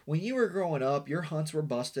it. When you were growing up, your hunts were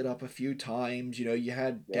busted up a few times. You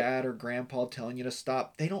had yep. dad or grandpa telling you to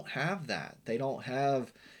stop. They don't have that. They don't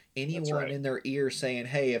have That's anyone right. in their ear saying,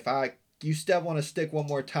 hey, if you step on a stick one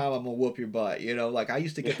more time, I'm gonna whoop your butt. Like I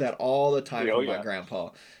used to get that all the time Oh from my yeah, grandpa,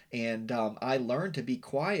 and I learned to be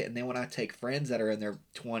quiet. And then when I take friends that are in their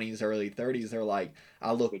 20s, early 30s, they're like,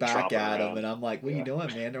 I look they're back tromping at them around. and I'm like, what are you Yeah,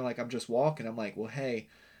 doing, man? They're like, I'm just walking. I'm like, well, hey,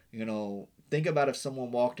 think about if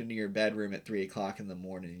someone walked into your bedroom at 3 o'clock in the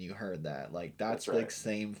morning and you heard that. Like that's that's the right.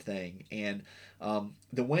 same thing. And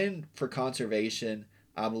the win for conservation,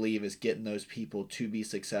 I believe, is getting those people to be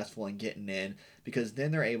successful and getting in because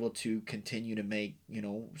then they're able to continue to make,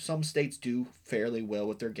 some states do fairly well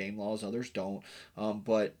with their game laws, others don't.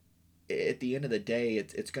 But at the end of the day,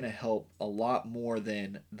 it's going to help a lot more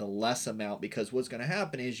than the less amount, because what's going to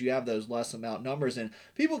happen is you have those less amount numbers, and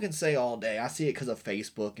people can say all day, I see it because of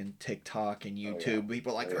Facebook and TikTok and Oh yeah. YouTube,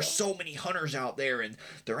 people are like, Oh there's yeah. so many hunters out there and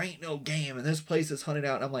there ain't no game and this place is hunted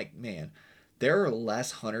out. And I'm like, man, there are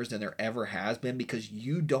less hunters than there ever has been, because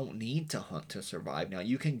you don't need to hunt to survive now.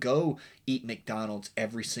 You can go eat McDonald's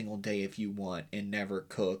every single day if you want and never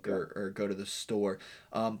cook, Yeah. or go to the store.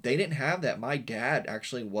 They didn't have that. My dad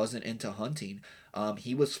actually wasn't into hunting.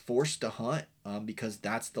 He was forced to hunt, because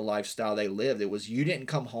that's the lifestyle they lived. It was, you didn't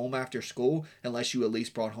come home after school unless you at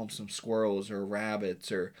least brought home some squirrels or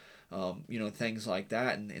rabbits or things like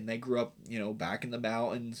that. And they grew up back in the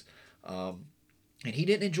mountains. And he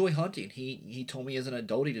didn't enjoy hunting. He told me as an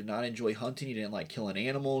adult he did not enjoy hunting. He didn't like killing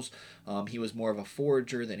animals. He was more of a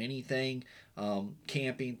forager than anything,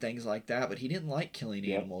 camping, things like that. But he didn't like killing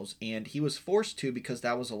Yeah. animals, and he was forced to because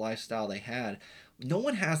that was a lifestyle they had. No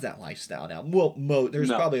one has that lifestyle now. Well, there's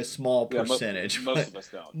No. probably a small Yeah. percentage, Most but of us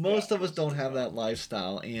don't. Yeah. most of us Most of don't us have don't. that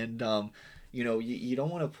lifestyle. And you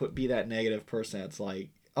don't want to be that negative person that's like,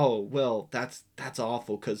 oh well, that's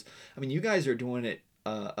awful, because I mean, you guys are doing it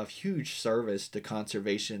a huge service to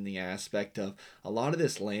conservation in the aspect of a lot of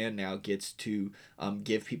this land now gets to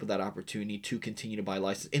give people that opportunity to continue to buy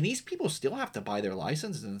license, and these people still have to buy their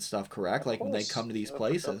licenses and stuff, correct? Of Like when they come course. to these Of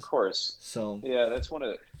places. course. So Yeah. That's one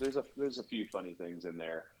of there's a few funny things in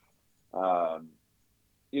there. Um,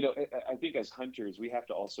 I think as hunters, we have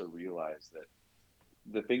to also realize that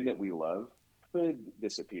the thing that we love could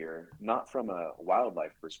disappear, not from a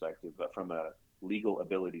wildlife perspective, but from a legal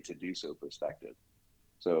ability to do so perspective.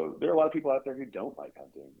 So there are a lot of people out there who don't like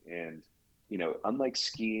hunting. And, unlike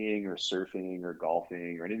skiing or surfing or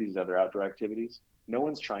golfing or any of these other outdoor activities, no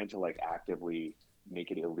one's trying to like actively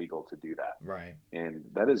make it illegal to do that. right. And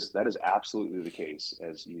that is absolutely the case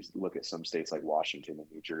as you look at some states like Washington and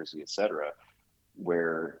New Jersey, et cetera,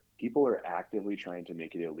 where people are actively trying to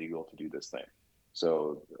make it illegal to do this thing.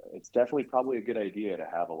 So it's definitely probably a good idea to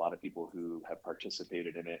have a lot of people who have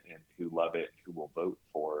participated in it and who love it, who will vote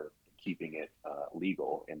for keeping it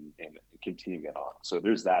legal and continuing it on. So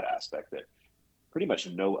there's that aspect that pretty much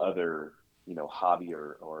no other hobby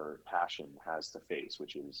or passion has to face,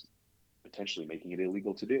 which is potentially making it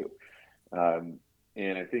illegal to do. Um,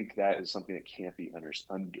 and I think that is something that can't be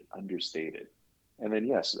understated. And then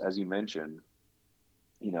yes, as you mentioned,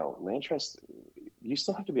 land trust, you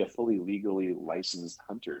still have to be a fully legally licensed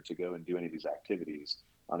hunter to go and do any of these activities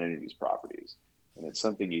on any of these properties. And it's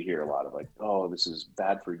something you hear a lot of, like, oh, this is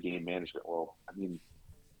bad for game management. Well, I mean,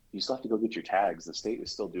 you still have to go get your tags. The state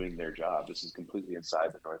is still doing their job. This is completely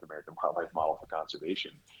inside the North American wildlife model for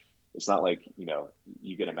conservation. It's not like,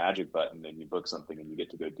 you get a magic button and you book something and you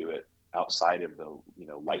get to go do it outside of the,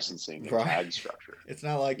 licensing and Right. tag structure. It's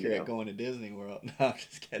not like You you're at know, going to Disney World. No, I'm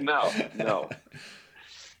just kidding. no, no.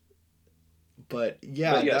 But But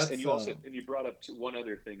yeah, yes, and that's you also and you brought up one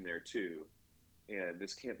other thing there too, and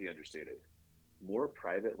this can't be understated. More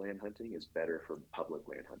private land hunting is better for public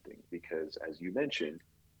land hunting because, as you mentioned,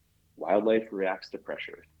 wildlife reacts to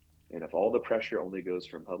pressure. And if all the pressure only goes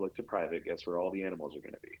from public to private, guess where all the animals are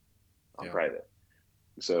going to be? On yeah. private.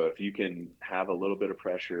 So if you can have a little bit of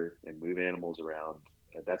pressure and move animals around,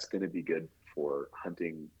 that's going to be good for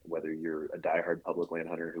hunting, whether you're a diehard public land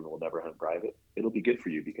hunter who will never hunt private. It'll be good for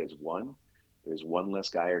you because one, there's one less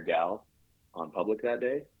guy or gal on public that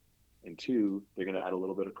day. And two, they're going to add a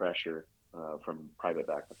little bit of pressure from private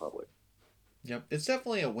back to public. Yep, it's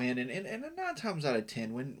definitely a win, and 9 times out of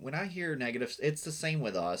 10, when I hear negatives, it's the same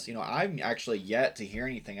with us. I'm actually yet to hear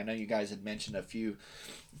anything. I know you guys had mentioned a few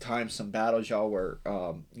times some battles y'all were,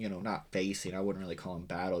 not facing. I wouldn't really call them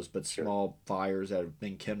battles, but Sure, small fires that have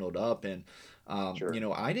been kindled up, and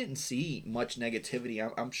sure. I didn't see much negativity.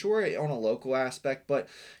 I'm sure on a local aspect, but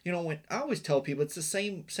when I always tell people it's the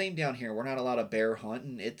same down here. We're not allowed to bear hunt,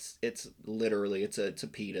 and it's literally it's a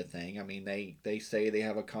PETA thing. I mean, they say they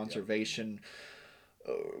have a Yep. conservation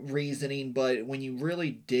reasoning, but when you really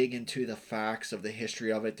dig into the facts of the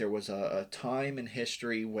history of it, there was a time in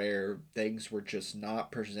history where things were just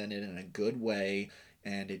not presented in a good way,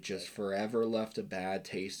 and it just Right. forever left a bad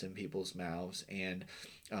taste in people's mouths. And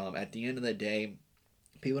at the end of the day,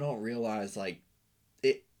 people don't realize like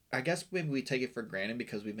it. I guess maybe we take it for granted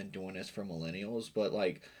because we've been doing this for millennials, but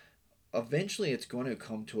like eventually it's going to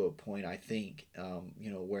come to a point, I think,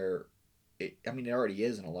 where I mean, it already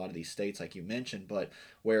is in a lot of these states, like you mentioned, but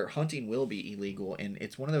where hunting will be illegal, and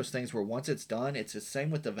it's one of those things where once it's done, it's the same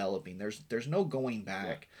with developing. There's no going Yeah.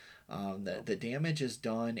 back. The No. the damage is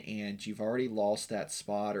done, and you've already lost that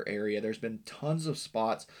spot or area. There's been tons of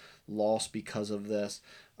spots lost because of this.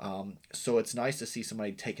 So it's nice to see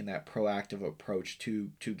somebody taking that proactive approach to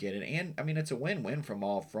get it. And I mean, it's a win-win from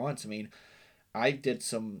all fronts. I mean, I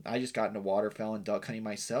just got into waterfowl and duck hunting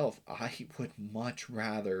myself. I would much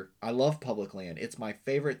rather, I love public land. It's my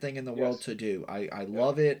favorite thing in the world Yes. to do. I Yep.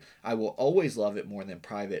 love it. I will always love it more than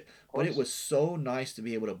private. Of But it course. was so nice to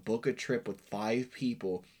be able to book a trip with 5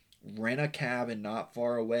 people, rent a cabin not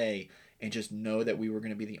far away, and just know that we were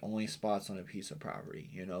going to be the only spots on a piece of property.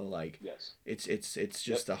 Like Yes. it's Yep.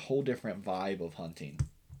 just a whole different vibe of hunting.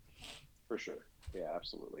 For sure. Yeah,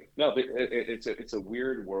 absolutely. No, but it's a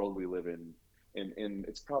weird world we live in, and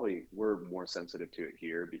it's probably we're more sensitive to it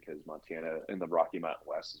here because Montana and the Rocky Mountain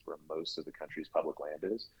West is where most of the country's public land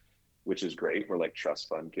is, which is great. We're like trust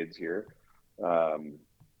fund kids here, um,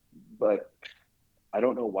 but I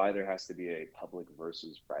don't know why there has to be a public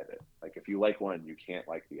versus private. Like if you like one, you can't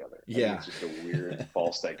like the other. I think Yeah. it's just a weird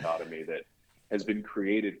false dichotomy that has been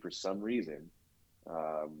created for some reason.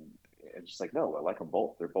 Um, and just like, no, I like them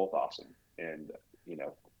both. They're both awesome. And, you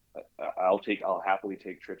know, I'll happily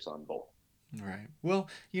take trips on both. Right. Well,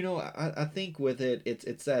 I think with it,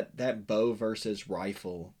 it's that bow versus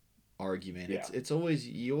rifle argument. Yeah. It's always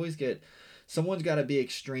you always get someone's got to be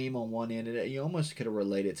extreme on one end, and you almost could have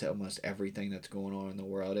related to almost everything that's going on in the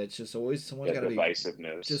world. It's just always someone's Yeah. got to be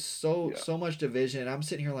Divisiveness. just so Yeah. so much division. And I'm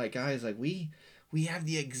sitting here like, guys, like we have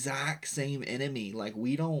the exact same enemy. Like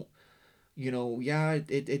we don't, yeah,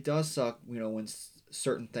 it does suck, when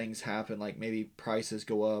certain things happen, like maybe prices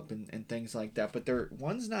go up and things like that. But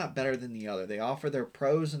one's not better than the other. They offer their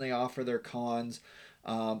pros and they offer their cons.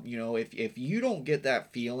 If you don't get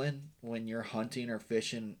that feeling when you're hunting or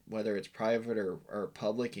fishing, whether it's private or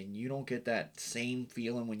public, and you don't get that same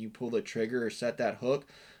feeling when you pull the trigger or set that hook,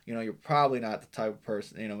 you're probably not the type of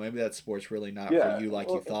person, maybe that sport's really not for Yeah. you like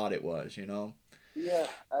you Well, thought it was. yeah.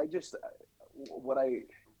 What I,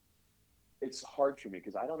 it's hard for me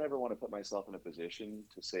because I don't ever want to put myself in a position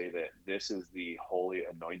to say that this is the holy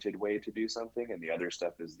anointed way to do something and the other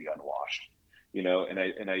stuff is the unwashed,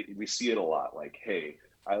 we see it a lot. Like, hey,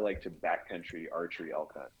 I like to backcountry archery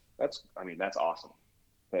elk hunt. I mean, that's awesome.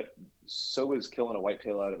 But so is killing a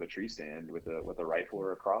whitetail out of a tree stand with a rifle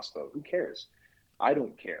or a crossbow. Who cares? I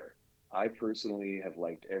don't care. I personally have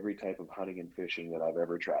liked every type of hunting and fishing that I've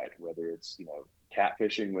ever tried, whether it's cat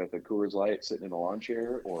fishing with a Coors Light sitting in a lawn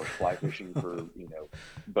chair or fly fishing for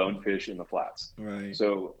bonefish in the flats. Right.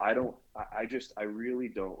 So I really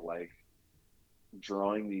don't like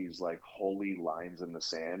drawing these like holy lines in the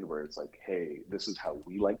sand where it's like, hey, this is how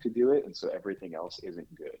we like to do it, and so everything else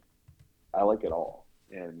isn't good. I like it all,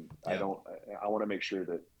 and I Yeah. don't. I want to make sure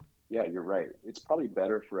that, yeah, you're right. It's probably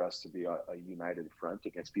better for us to be a united front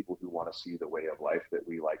against people who want to see the way of life that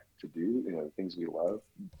we like to do, things we love,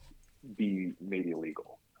 be maybe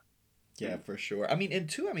illegal. Yeah, for sure. I mean, and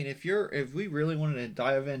two, I mean, if we really wanted to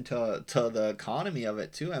dive into the economy of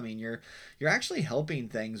it too, I mean, you're actually helping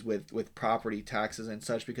things with property taxes and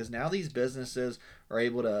such, because now these businesses are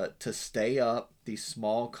able to stay up. These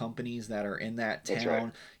small companies that are in that That's right.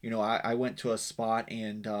 town. I went to a spot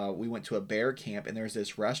and we went to a bear camp, and there's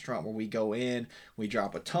this restaurant where we go in, we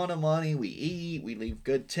drop a ton of money, we eat, we leave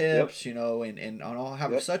good Yep. tips, and all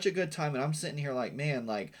have Yep. such a good time. And I'm sitting here like, man,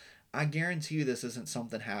 like I guarantee you this isn't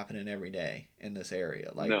something happening every day in this area.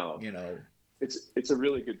 Like, No, it's a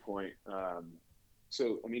really good point.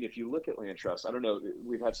 So, I mean, if you look at LandTrust, I don't know,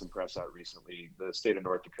 we've had some press out recently. The state of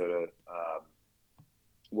North Dakota,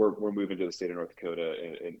 we're moving to the state of North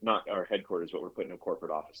Dakota, and not our headquarters, but we're putting a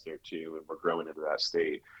corporate office there too, and we're growing into that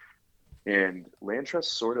state. And LandTrust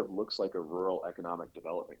sort of looks like a rural economic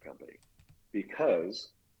development company because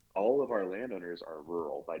all of our landowners are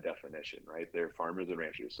rural by definition, right? They're farmers and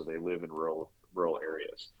ranchers, so they live in rural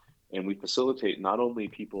areas. And we facilitate not only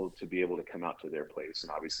people to be able to come out to their place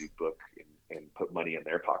and obviously book and put money in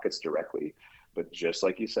their pockets directly, but just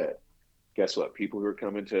like you said, guess what? People who are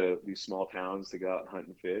coming to these small towns to go out and hunt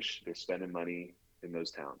and fish, they're spending money in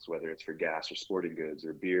those towns, whether it's for gas or sporting goods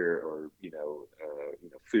or beer or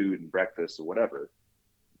food and breakfast or whatever.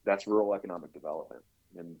 That's rural economic development.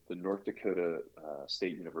 And the North Dakota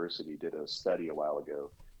State University did a study a while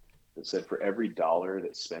ago that said for every dollar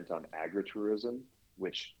that's spent on agritourism,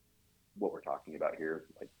 which what we're talking about here,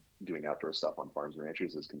 like doing outdoor stuff on farms and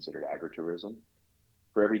ranches, is considered agritourism.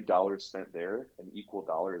 For every dollar spent there, an equal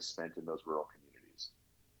dollar is spent in those rural communities.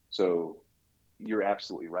 So you're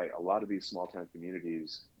absolutely right. A lot of these small town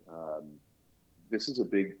communities, this is a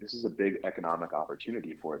big economic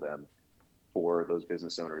opportunity for them, for those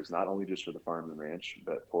business owners, not only just for the farm and ranch,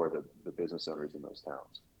 but for the business owners in those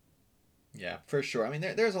towns. Yeah, for sure. I mean,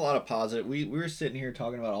 there's a lot of positive. We were sitting here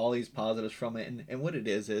talking about all these positives from it, and what it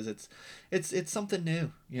is it's something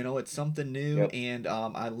new. You know, it's something new, Yep. and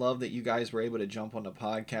I love that you guys were able to jump on the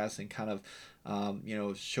podcast and kind of,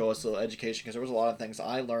 show us a little education because there was a lot of things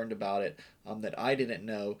I learned about it that I didn't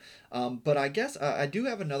know. But I guess I do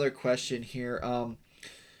have another question here.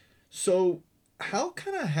 So how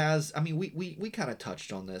kind of has I mean we kind of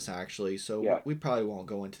touched on this actually, so Yeah. we probably won't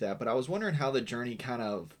go into that. But I was wondering how the journey kind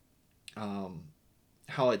of um,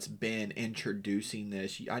 how it's been introducing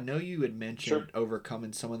this. I know you had Sure. mentioned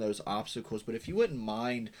overcoming some of those obstacles, but if you wouldn't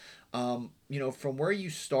mind, from where you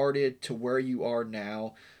started to where you are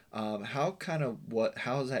now, how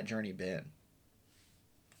has that journey been?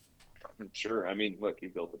 Sure. I mean, look, you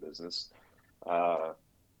built a business. Uh,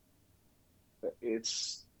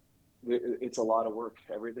 it's it's a lot of work.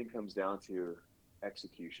 Everything comes down to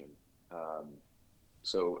execution. Um,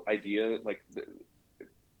 so idea like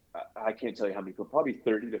I can't tell you how many people, probably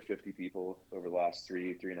 30 to 50 people over the last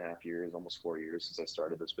 3.5 years, almost 4 years since I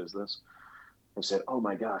started this business, have said, "Oh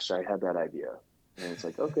my gosh, I had that idea." And it's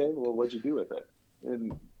like, okay, well, what'd you do with it?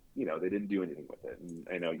 And they didn't do anything with it. And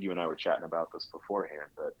I know you and I were chatting about this beforehand,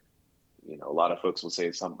 but a lot of folks will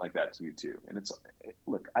say something like that to you too. And it's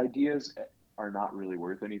look, ideas are not really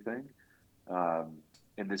worth anything. Um,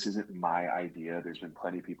 and this isn't my idea. There's been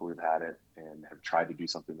plenty of people who've had it and have tried to do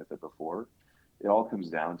something with it before. It all comes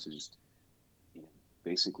down to just you know,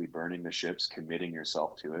 basically burning the ships, committing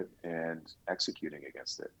yourself to it, and executing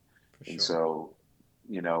against it. For And sure. so,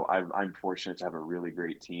 I'm fortunate to have a really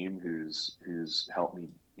great team who's helped me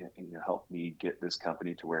helped me get this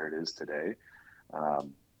company to where it is today.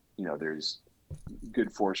 Um, there's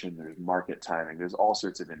good fortune, there's market timing, there's all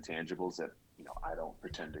sorts of intangibles that I don't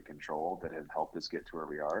pretend to control that have helped us get to where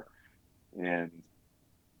we are. And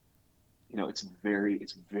it's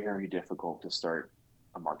very difficult to start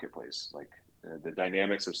a marketplace. Like the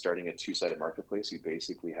dynamics of starting a two-sided marketplace, you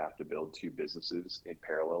basically have to build two businesses in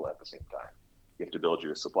parallel at the same time. You have to build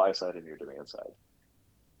your supply side and your demand side.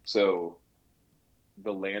 So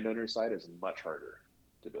the landowner side is much harder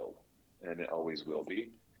to build, and it always will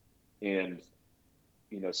be. And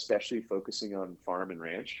especially focusing on farm and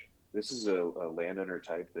ranch, this is a landowner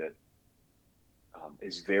type that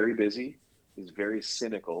is very busy, is very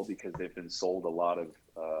cynical because they've been sold a lot of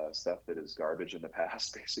stuff that is garbage in the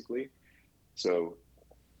past, basically. So,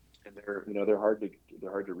 and they're hard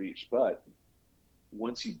to reach. But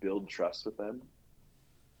once you build trust with them,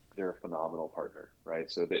 they're a phenomenal partner, right?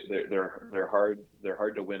 So they're hard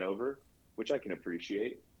to win over, which I can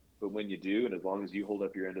appreciate. But when you do, and as long as you hold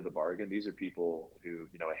up your end of the bargain, these are people who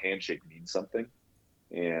a handshake means something.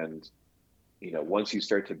 And once you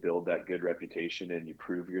start to build that good reputation and you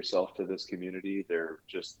prove yourself to this community, they're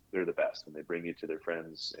the best, and they bring you to their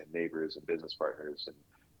friends and neighbors and business partners. And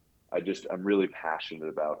I'm really passionate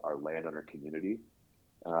about our landowner community.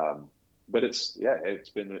 Um, but it's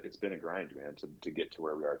been a grind, man, to get to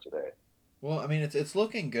where we are today. Well, I mean, it's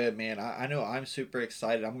looking good, man. I know I'm super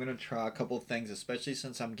excited. I'm gonna try a couple of things, especially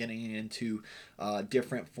since I'm getting into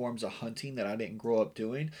different forms of hunting that I didn't grow up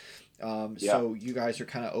doing. Yeah, So you guys are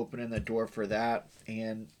kind of opening the door for that.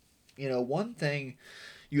 And one thing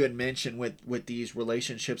you had mentioned with these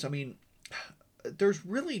relationships, I mean, there's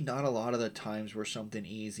really not a lot of the times where something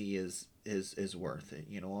easy is worth it.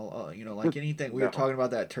 Like anything. We were no, talking about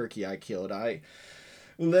that turkey I killed. I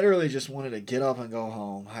literally just wanted to get up and go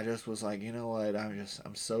home. I just was like, you know what?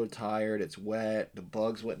 I'm so tired. It's wet. The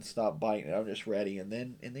bugs wouldn't stop biting. I'm just ready. And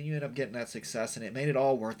then you end up getting that success, and it made it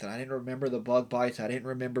all worth it. I didn't remember the bug bites. I didn't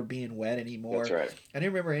remember being wet that's anymore. right. I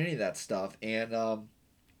didn't remember any of that stuff. And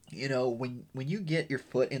when you get your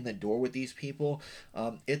foot in the door with these people,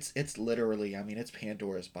 it's literally, I mean, it's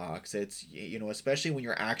Pandora's box. It's especially when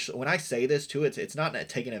you're actually, when I say this too, it's not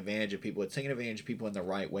taking advantage of people. It's taking advantage of people in the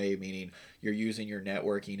right way, meaning you're using your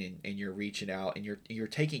networking, and you're reaching out, and you're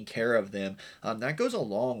taking care of them. That goes a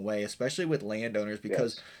long way, especially with landowners,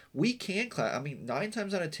 because Yes, we can I mean, 9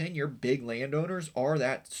 times out of 10, your big landowners are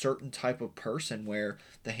that certain type of person where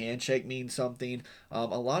the handshake means something. A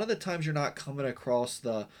lot of the times you're not coming across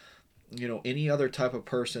the any other type of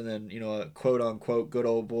person than a quote unquote good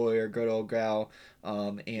old boy or good old gal,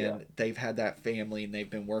 yeah, and they've had that family, and they've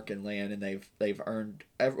been working land, and they've earned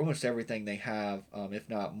almost everything they have, if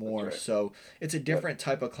not that's more. right. So it's a Yep, different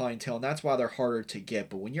type of clientele, and that's why they're harder to get.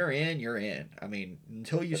 But when you're in. I mean,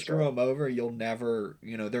 until you that's screw right. them over, you'll never,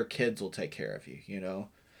 their kids will take care of you.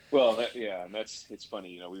 Well, yeah, and it's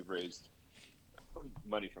funny. We've raised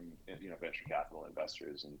money from venture capital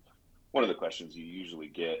investors, and one of the questions you usually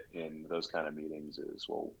get in those kind of meetings is,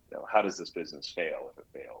 well, how does this business fail if it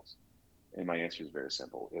fails? And my answer is very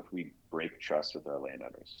simple. If we break trust with our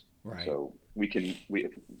landowners, Right. so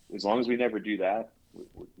as long as we never do that,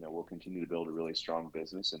 we'll continue to build a really strong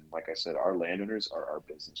business. And like I said, our landowners are our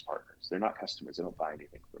business partners. They're not customers. They don't buy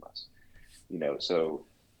anything from us. So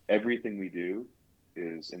everything we do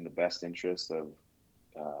is in the best interest of,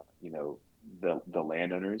 the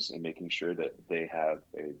landowners, and making sure that they have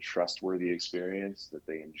a trustworthy experience, that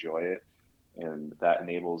they enjoy it, and that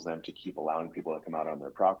enables them to keep allowing people to come out on their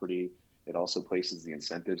property. It also places the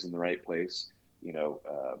incentives in the right place. You know,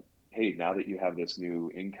 hey, now that you have this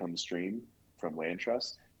new income stream from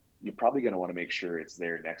LandTrust, you're probably going to want to make sure it's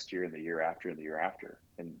there next year and the year after and the year after.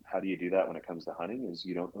 And how do you do that when it comes to hunting? Is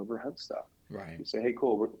you don't overhunt stuff. Right. You say, hey,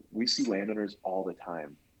 cool. We see landowners all the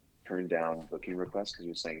time turn down booking requests because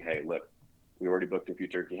you're saying, hey, look, we already booked a few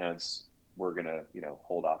turkey hunts. We're gonna,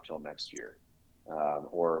 hold off till next year.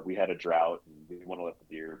 Or we had a drought and we want to let the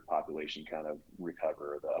deer population kind of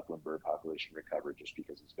recover, or the upland bird population recover, just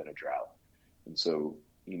because it's been a drought. And so,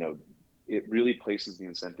 you know, it really places the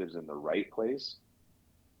incentives in the right place.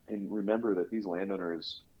 And remember that these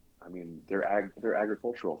landowners, I mean, they're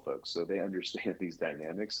agricultural folks, so they understand these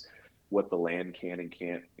dynamics, what the land can and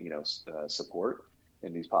can't, support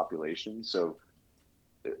in these populations. So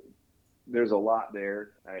there's a lot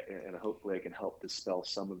there, and hopefully I can help dispel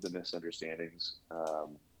some of the misunderstandings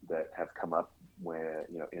that have come up when,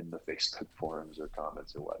 in the Facebook forums or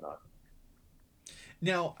comments or whatnot.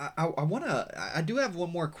 Now, I want to. I do have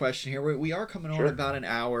one more question here. We are coming on Sure, about an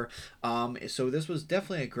hour. So this was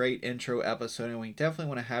definitely a great intro episode, and we definitely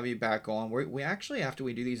want to have you back on. We actually, after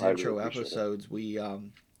we do these I really intro appreciate it. episodes, we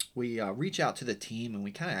reach out to the team and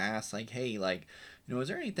we kind of ask like, hey, like, is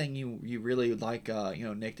there anything you really would like,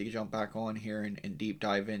 Nick to jump back on here and deep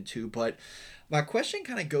dive into? But my question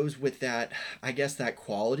kind of goes with that, I guess, that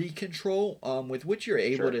quality control, with which you're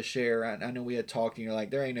able to Sure, share. I know we had talked and you're like,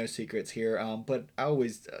 there ain't no secrets here, but I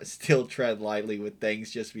always still tread lightly with things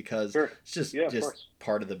just because sure, it's just yeah, of just course,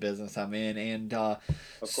 part of the business I'm in. And of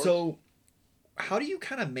course. so how do you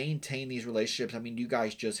kind of maintain these relationships? I mean, do you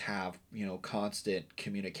guys just have, constant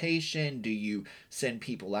communication? Do you send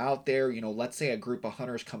people out there? Let's say a group of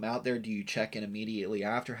hunters come out there. Do you check in immediately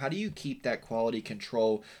after? How do you keep that quality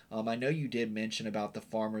control? I know you did mention about the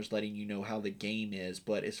farmers letting you know how the game is,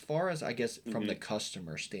 but as far as, I guess, from the Hmm.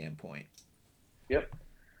 customer standpoint. Yep.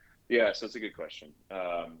 Yeah, so it's a good question.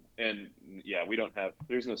 And yeah,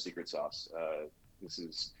 there's no secret sauce. This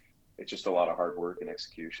is, it's just a lot of hard work and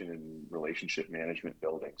execution and relationship management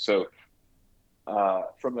building. So,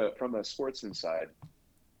 from a sportsman side,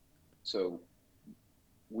 so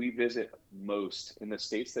we visit most in the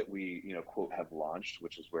states that we, quote, have launched,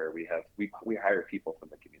 which is where we hire people from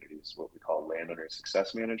the communities, what we call landowner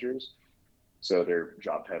success managers. So their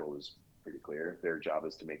job title is pretty clear. Their job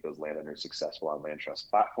is to make those landowners successful on LandTrust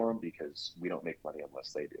platform, because we don't make money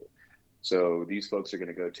unless they do. So these folks are going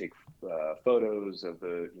to go take photos of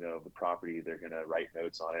the property. They're going to write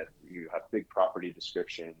notes on it. You have big property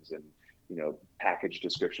descriptions and, package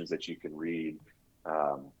descriptions that you can read.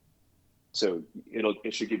 Um, so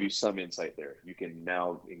it should give you some insight there. You can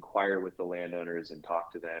now inquire with the landowners and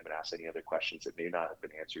talk to them and ask any other questions that may not have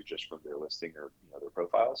been answered just from their listing or, their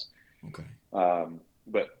profiles. Okay.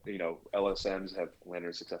 But LSMs, have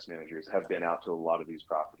landowner success managers, have been out to a lot of these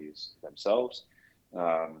properties themselves.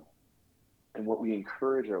 Um, and what we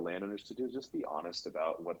encourage our landowners to do is just be honest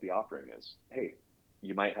about what the offering is. Hey,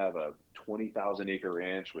 you might have a 20,000 acre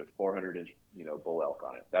ranch with 400 inch, bull elk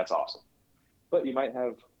on it. That's awesome. But you might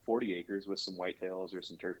have 40 acres with some whitetails or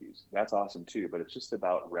some turkeys. That's awesome too. But it's just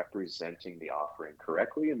about representing the offering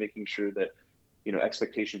correctly and making sure that,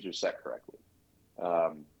 expectations are set correctly.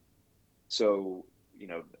 Um, so, you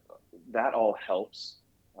know, that all helps.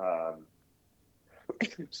 Um,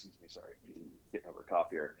 excuse me, sorry, getting over a cough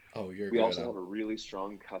here. Oh, you're We good. also have a really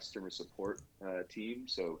strong customer support team.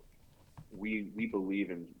 So we believe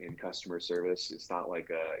in customer service. It's not like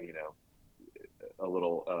a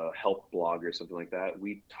little help blog or something like that.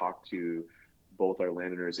 We talk to both our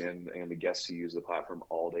landowners and the guests who use the platform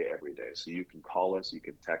all day, every day. So you can call us, you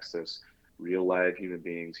can text us, real live human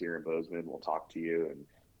beings here in Bozeman will talk to you and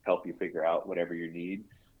help you figure out whatever you need.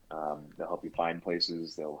 They'll help you find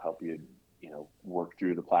places. They'll help you, work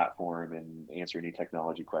through the platform and answer any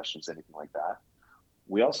technology questions, anything like that.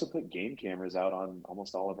 We also put game cameras out on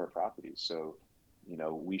almost all of our properties. So,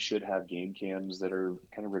 we should have game cams that are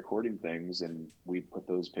kind of recording things, and we put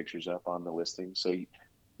those pictures up on the listing. So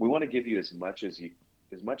we want to give you as much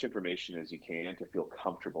information as you can to feel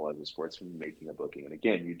comfortable as a sportsman making a booking. And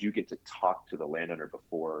again, you do get to talk to the landowner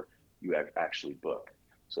before you actually book.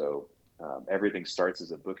 So everything starts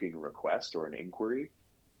as a booking request or an inquiry,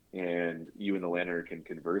 and you and the landowner can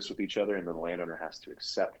converse with each other, and then the landowner has to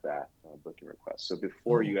accept that booking request. So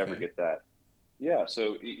before Oh, you ever okay. get that, yeah,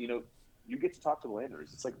 so you get to talk to the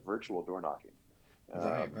landowners. It's like virtual door knocking.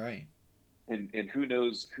 Right, Um, right. and who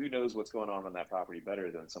knows what's going on that property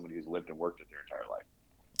better than somebody who's lived and worked it their entire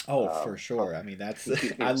Oh, for life. sure. I mean, that's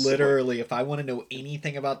I So literally, if I want to know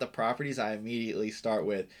anything about the properties, I immediately start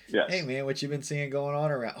with, "Hey, yes, man, what you been seeing going on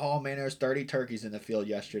around?" Oh man, there's 30 turkeys in the field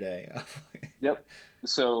yesterday. yep.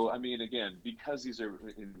 So I mean, again, because these are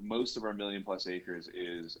most of our million plus acres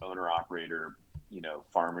is owner operator,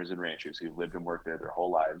 farmers and ranchers who've lived and worked there their whole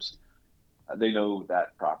lives. They know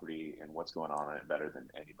that property and what's going on it better than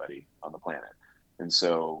anybody on the planet. And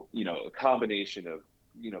so, a combination of,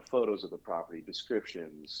 photos of the property,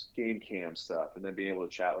 descriptions, game cam stuff, and then being able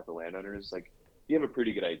to chat with the landowners, like you have a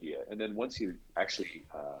pretty good idea. And then once you actually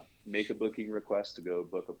make a booking request to go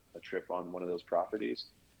book a trip on one of those properties,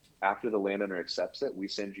 after the landowner accepts it, we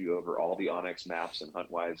send you over all the Onyx maps and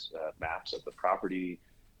HuntWise maps of the property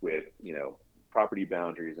with, property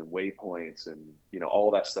boundaries and waypoints and,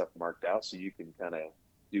 all that stuff marked out so you can kind of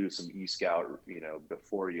do some e-scout,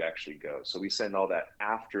 before you actually go. So we send all that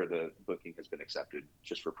after the booking has been accepted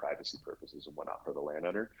just for privacy purposes and whatnot for the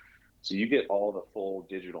landowner. So you get all the full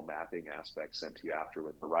digital mapping aspects sent to you after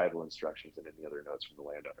with arrival instructions and any other notes from the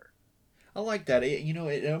landowner. I like that.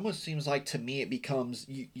 It almost seems like to me it becomes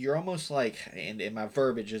you're almost like, and my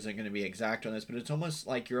verbiage isn't going to be exact on this, but it's almost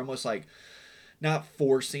like you're almost like not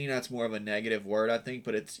forcing, that's more of a negative word I think,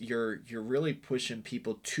 but it's you're really pushing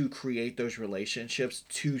people to create those relationships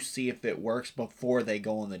to see if it works before they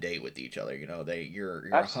go on the date with each other. You're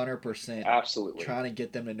Abs- 100% Absolutely. trying to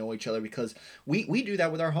get them to know each other, because we do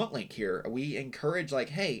that with our hunt link here. We encourage, like,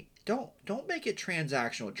 hey, don't make it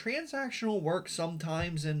transactional. Transactional works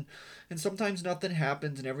sometimes, and sometimes nothing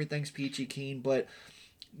happens and everything's peachy keen, but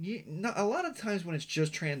not, a lot of times when it's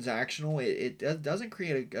just transactional, it doesn't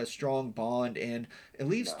create a strong bond, and it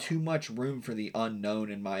leaves No. too much room for the unknown,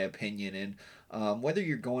 in my opinion. And whether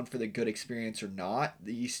you're going for the good experience or not,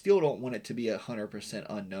 you still don't want it to be 100%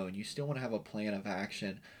 unknown. You still want to have a plan of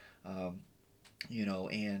action, um,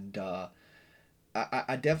 and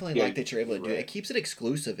I definitely Yeah, like that you're able to you're do it. right. It keeps it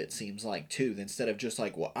exclusive, it seems like, too, instead of just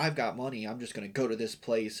like, well, I've got money, I'm just going to go to this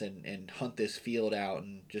place and hunt this field out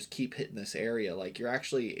and just keep hitting this area. Like, you're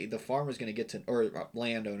actually, the farmer's going to get to, or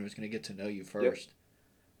landowner's going to get to know you Yep. first.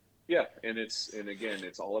 Yeah, and again,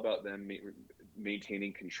 it's all about them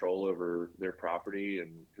maintaining control over their property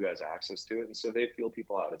and who has access to it, and so they feel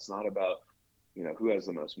people out. It's not about who has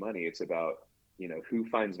the most money. It's about who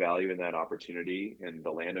finds value in that opportunity, and the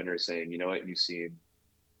landowner is saying, what, you seem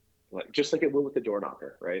like, just like it will with the door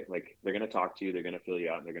knocker, right? Like they're going to talk to you, they're going to feel you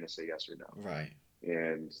out, and they're going to say yes or no. Right.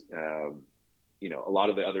 And a lot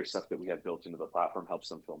of the other stuff that we have built into the platform helps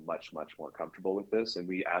them feel much, much more comfortable with this. And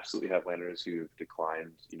we absolutely have landowners who have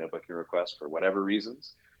declined, booking requests for whatever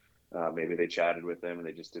reasons. Maybe they chatted with them and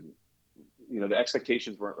they just didn't, the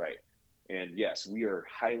expectations weren't right. And yes, we are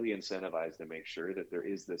highly incentivized to make sure that there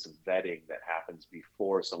is this vetting that happens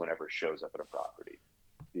before someone ever shows up at a property,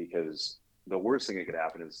 because the worst thing that could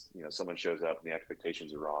happen is someone shows up and the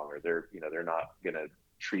expectations are wrong, or they're not going to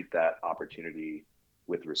treat that opportunity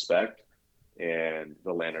with respect, and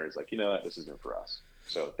the landowner is like, what, this isn't for us.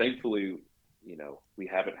 So thankfully, we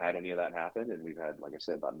haven't had any of that happen, and we've had, like I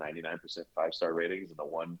said, about 99% 5-star ratings, and the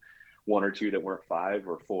one or two that weren't 5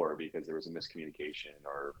 or 4 because there was a miscommunication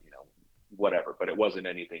or whatever. But it wasn't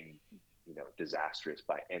anything disastrous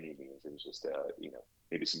by any means. It was just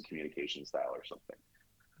maybe some communication style or something.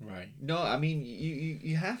 Right. No, I mean,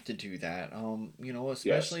 you have to do that. Yes.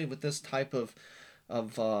 Especially with this type of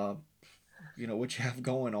what you have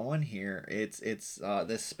going on here. It's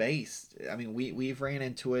this space. I mean, we've ran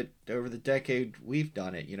into it over the decade we've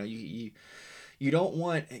done it. You don't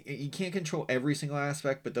want, you can't control every single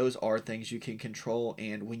aspect, but those are things you can control.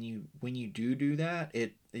 And when you do that,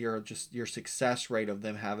 your success rate of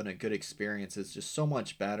them having a good experience is just so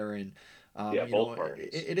much better. And Yeah. Both parties.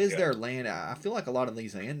 it is Yeah. their land. I feel like a lot of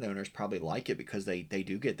these landowners probably like it because they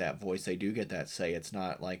do get that voice, they do get that say. It's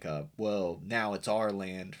not like a, well, now it's our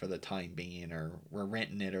land for the time being, or we're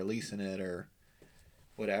renting it or leasing it or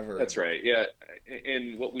whatever. That's right. Yeah.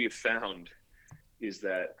 And what we've found is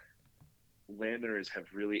that landowners have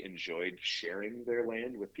really enjoyed sharing their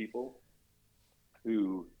land with people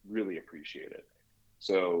who really appreciate it.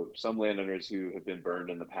 So some landowners who have been burned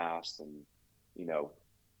in the past and, you know,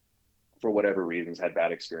 for whatever reasons had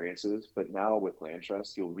bad experiences, but now with land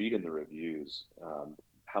trust, you'll read in the reviews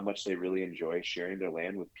how much they really enjoy sharing their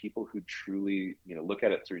land with people who truly, look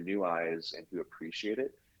at it through new eyes and who appreciate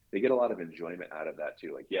it. They get a lot of enjoyment out of that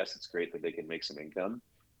too. Like, yes, it's great that they can make some income,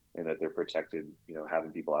 and that they're protected,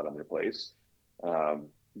 having people out on their place.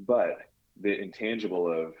 But the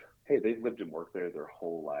intangible of, hey, they've lived and worked there their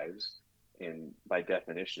whole lives. And by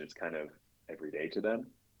definition, it's kind of every day to them.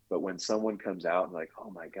 But when someone comes out and like, oh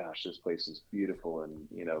my gosh, this place is beautiful, and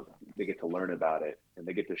they get to learn about it and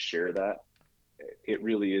they get to share that, it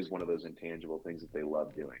really is one of those intangible things that they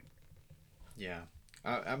love doing. Yeah.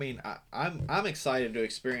 I mean, I'm excited to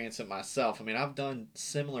experience it myself. I mean, I've done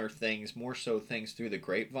similar things, more so things through the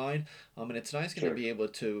grapevine. And it's nice going to Sure. be able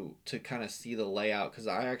to kind of see the layout because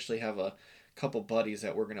I actually have a couple buddies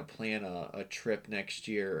that we're going to plan a trip next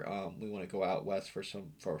year. We want to go out west for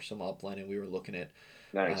some upland, and we were looking at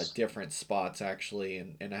Nice. different spots actually.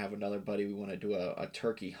 And I have another buddy. We want to do a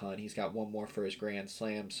turkey hunt. He's got one more for his Grand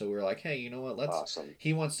Slam. So we are like, hey, you know what? Let's. Awesome.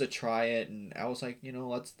 He wants to try it, and I was like,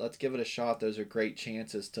 let's give it a shot. Those are great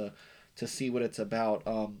chances to see what it's about.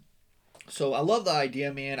 So I love the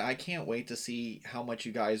idea, man. I can't wait to see how much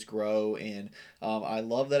you guys grow, and I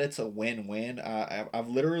love that it's a win-win. I've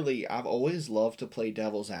always loved to play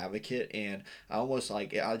devil's advocate, and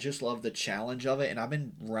I just love the challenge of it. And I've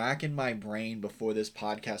been racking my brain before this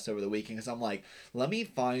podcast over the weekend because I'm like, let me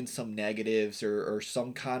find some negatives or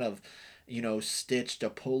some kind of stitch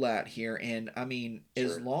to pull at here. And I mean,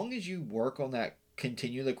 as Sure. long as you work on that,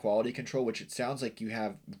 continue the quality control, which it sounds like you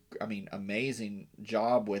have, I mean, amazing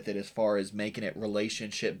job with it as far as making it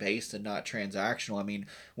relationship based and not transactional. I mean,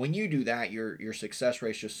 when you do that, your success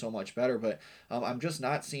rate is just so much better. But I'm just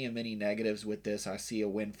not seeing many negatives with this. I see a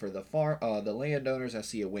win for the landowners. I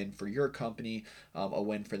see a win for your company, a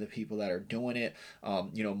win for the people that are doing it.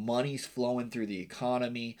 Money's flowing through the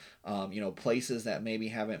economy. Places that maybe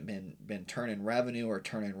haven't been turning revenue or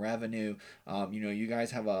turning revenue. You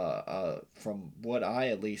guys have from what I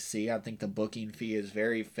at least see, I think the booking fee is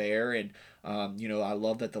very fair, and I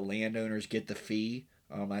love that the landowners get the fee.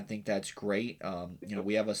 I think that's great. Yep.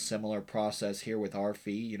 We have a similar process here with our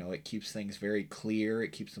fee. It keeps things very clear.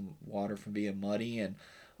 It keeps the water from being muddy, and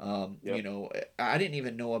Yep. I didn't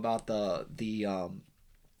even know about the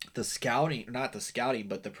scouting, not the scouting,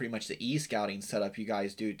 but the pretty much the e-scouting setup you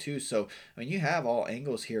guys do too. So I mean, you have all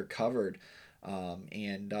angles here covered,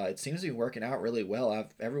 and it seems to be working out really well.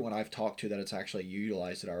 Everyone I've talked to that it's actually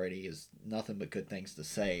utilized it already is nothing but good things to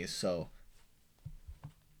say. So,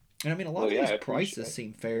 and I mean, a lot Well, of yeah, these I appreciate prices it.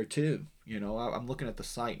 seem fair too. I'm looking at the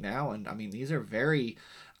site now, and I mean, these are very.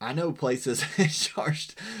 I know places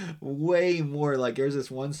charged way more. Like, there's this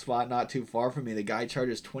one spot not too far from me. The guy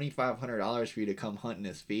charges $2,500 for you to come hunt in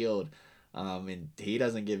his field, and he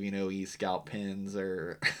doesn't give you no e-scout pins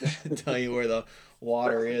or tell you where the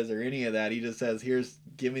water is or any of that. He just says, "Here's,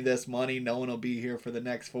 give me this money. No one will be here for the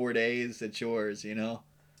next 4 days. It's yours." Yeah.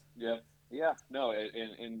 Yeah. No,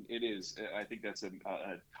 and it is. I think that's a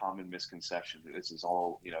common misconception. This is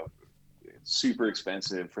all, super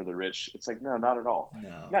expensive for the rich. It's like, no, not at all.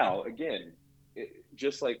 No. Now, again,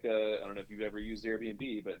 just like I don't know if you've ever used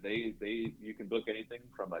Airbnb, but they you can book anything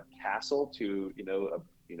from a castle to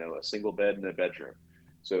a single bed in a bedroom.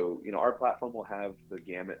 So our platform will have the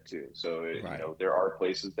gamut too. So Right. there are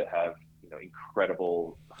places that have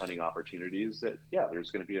incredible hunting opportunities that, yeah,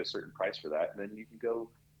 there's going to be a certain price for that, and then you can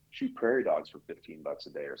go shoot prairie dogs for $15 a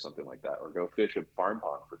day or something like that, or go fish a farm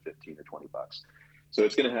pond for 15 or $20. So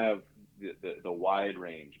it's going to have the wide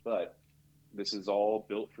range, but this is all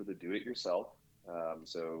built for the do-it-yourself.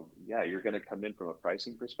 So yeah, you're going to come in from a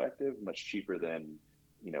pricing perspective much cheaper than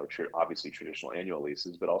obviously traditional annual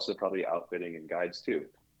leases, but also probably outfitting and guides too.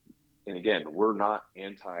 And again, we're not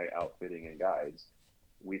anti-outfitting and guides.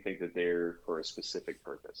 We think that they're for a specific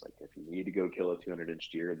purpose. Like, if you need to go kill a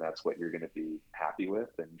 200-inch deer and that's what you're going to be happy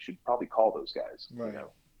with, then you should probably call those guys. Right.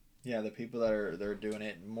 Yeah, the people that are they're doing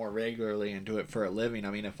it more regularly and do it for a living.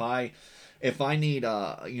 I mean, if I need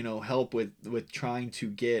help with trying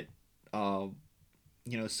to get uh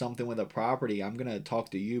something with a property, I'm gonna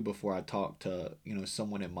talk to you before I talk to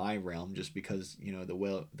someone in my realm, just because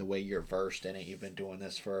the way you're versed in it. You've been doing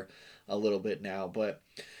this for a little bit now, but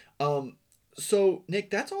um, so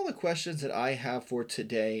Nick, that's all the questions that I have for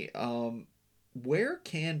today. Where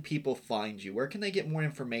can people find you? Where can they get more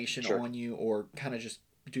information Sure. on you, or kind of just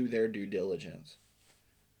do their due diligence?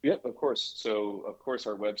 Yep, of course. So, of course,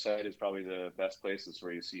 our website is probably the best place. It's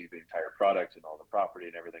where you see the entire product and all the property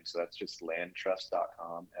and everything. So that's just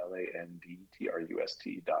landtrust.com,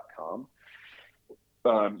 LandTrust.com.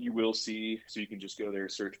 You will see, so you can just go there,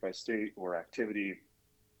 search by state or activity,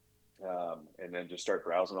 and then just start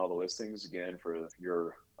browsing all the listings. Again, for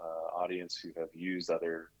your audience who have used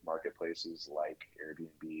other marketplaces like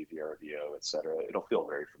Airbnb, VRBO, et cetera, it'll feel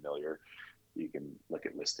very familiar. You can look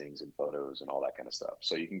at listings and photos and all that kind of stuff.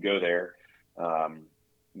 So you can go there.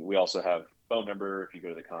 We also have phone number, if you go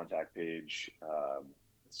to the contact page,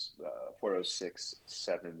 it's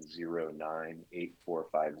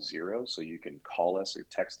 406-709-8450. So you can call us or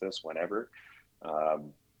text us whenever. Um,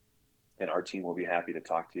 and our team will be happy to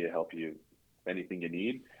talk to you, help you, anything you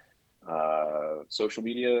need. Social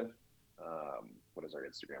media, what is our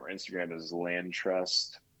Instagram? Our Instagram is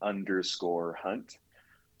LandTrust_hunt.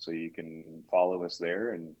 So you can follow us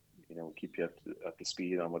there, and we'll keep you up to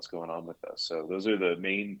speed on what's going on with us. So those are the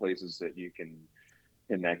main places that you can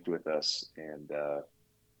connect with us, and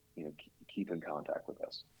keep in contact with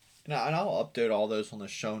us. And I'll update all those on the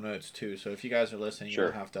show notes too. So if you guys are listening, you don't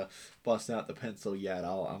Sure. have to bust out the pencil yet.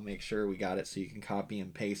 I'll make sure we got it so you can copy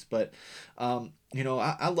and paste. But, I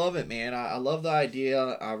love it, man. I love the idea.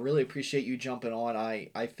 I really appreciate you jumping on. I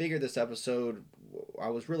figured this episode, I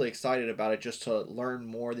was really excited about it just to learn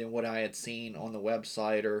more than what I had seen on the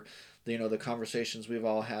website or the conversations we've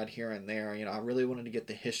all had here and there. I really wanted to get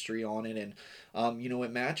the history on it, and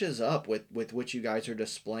it matches up with what you guys are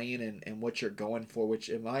displaying and what you're going for, which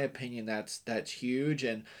in my opinion that's huge.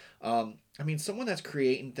 And someone that's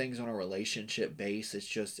creating things on a relationship base, it's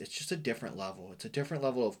just a different level. It's a different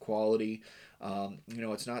level of quality.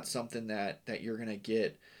 It's not something that you're gonna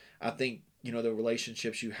get. I think the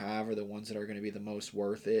relationships you have are the ones that are going to be the most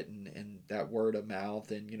worth it, and that word of mouth.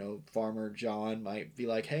 And Farmer John might be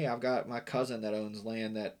like, hey, I've got my cousin that owns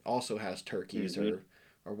land that also has turkeys Mm-hmm.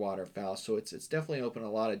 or waterfowl. So it's definitely opened a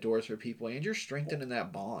lot of doors for people, and you're strengthening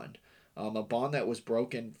that bond. A bond that was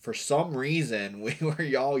broken for some reason. We were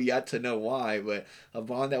y'all yet to know why, but a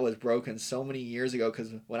bond that was broken so many years ago.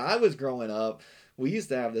 Because when I was growing up, we used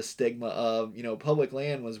to have the stigma of public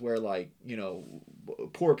land was where, like,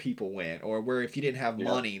 poor people went, or where if you didn't have Yep.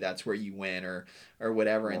 money, that's where you went, or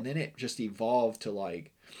whatever. And Yep. then it just evolved to,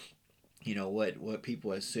 like, what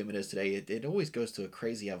people assume it is today. It always goes to a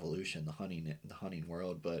crazy evolution, the hunting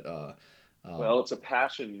world. But Well, um it's a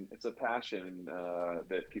passion. It's a passion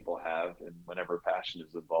that people have, and whenever passion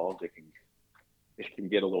is involved, it can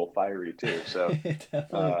get a little fiery too. So, it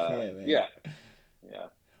definitely can, man. yeah, yeah.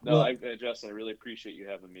 No, Well, Justin, I really appreciate you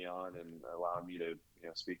having me on and allowing me to,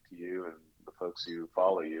 speak to you and the folks who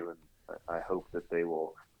follow you. And I hope that they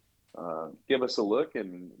will give us a look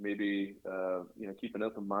and maybe, keep an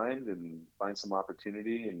open mind and find some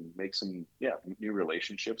opportunity and make some, new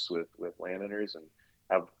relationships with landowners and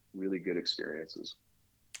have really good experiences.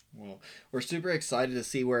 well, we're super excited to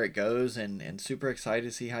see where it goes, and super excited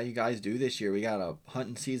to see how you guys do this year. We got a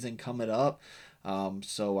hunting season coming up.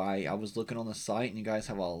 So I was looking on the site, and you guys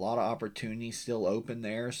have a lot of opportunities still open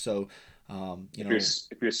there. So, um, you If you're know,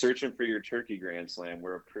 if you're searching for your turkey grand slam,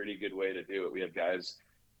 we're a pretty good way to do it. We have guys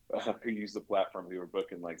who use the platform who are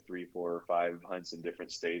booking like 3, 4, or 5 hunts in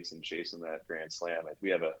different states and chasing that grand slam. Like, we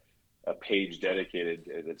have a page dedicated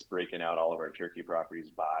that's breaking out all of our turkey properties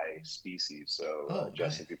by species. So, oh, Justin,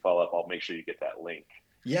 nice. if you follow up, I'll make sure you get that link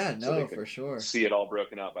Yeah, so they no, can for sure. see it all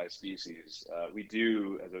broken out by species. We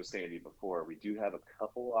do, as I was saying to you before, we do have a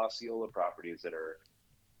couple Osceola properties that are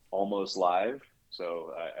almost live.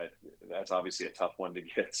 So that's obviously a tough one to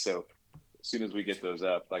get. So as soon as we get those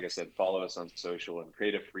up, like I said, follow us on social and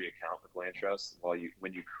create a free account with LandTrust.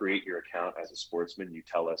 When you create your account as a sportsman, you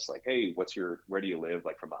tell us like, hey, where do you live?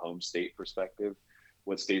 Like, from a home state perspective,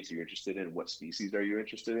 what states are you interested in? What species are you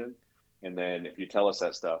interested in? And then if you tell us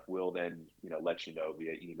that stuff, we'll then, let you know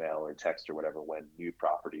via email or text or whatever when new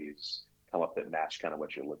properties come up that match kind of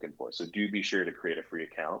what you're looking for. So do be sure to create a free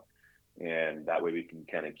account, and that way we can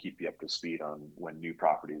kind of keep you up to speed on when new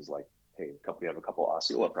properties, like, hey, we have a couple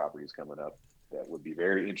Osceola properties coming up that would be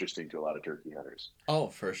very interesting to a lot of turkey hunters. Oh,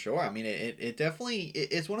 for sure. It definitely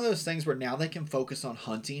it's one of those things where now they can focus on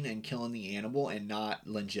hunting and killing the animal and not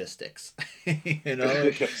logistics. Yes, It yeah,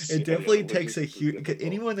 yeah. The definitely takes a logistics is huge. difficult.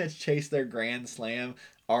 Anyone that's chased their grand slam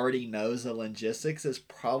already knows the logistics is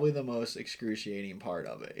probably the most excruciating part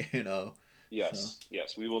of it. So. Yes,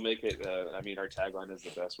 yes, we will make it. I mean, our tagline is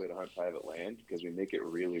the best way to hunt private land because we make it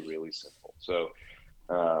really, really simple. So,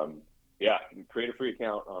 um, yeah, create a free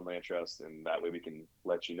account on LandTrust, and that way we can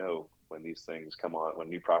let you know when these things come on, when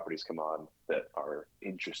new properties come on that are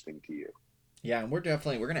interesting to you. Yeah, and we're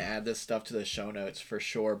gonna add this stuff to the show notes for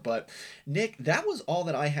sure. But Nick, that was all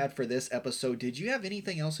that I had for this episode. Did you have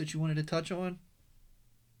anything else that you wanted to touch on?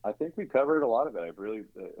 I think we covered a lot of it. I really,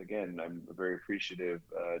 again, I'm very appreciative,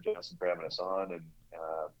 Justin, for having us on, and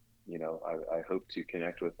I hope to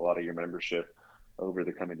connect with a lot of your membership over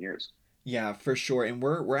the coming years. Yeah, for sure. And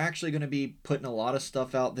we're actually going to be putting a lot of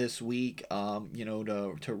stuff out this week,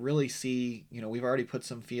 to really see, we've already put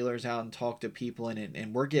some feelers out and talked to people,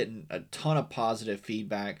 and we're getting a ton of positive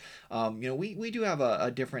feedback. We do have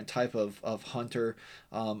a different type of hunter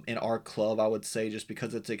in our club, I would say, just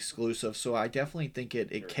because it's exclusive. So I definitely think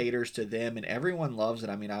it Sure. caters to them, and everyone loves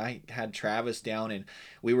it. I mean, I had Travis down, and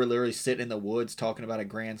we were literally sitting in the woods talking about a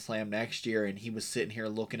grand slam next year, and he was sitting here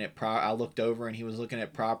looking at I looked over and he was looking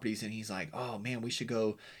at properties, and he's like, oh man, we should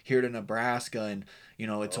go here to Nebraska, and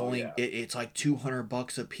it's Oh only yeah. it's like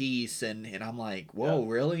 $200 a piece, and I'm like, Yeah. whoa,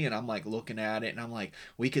 really? And I'm like looking at it, and I'm like,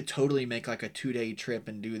 we could totally make like a 2-day trip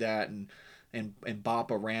and do that, and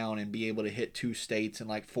bop around and be able to hit 2 states in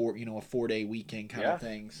like a 4-day weekend kind of Yeah.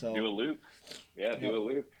 thing. Do So a loop. Yeah, do yep. a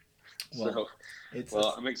loop. Well, So, it's a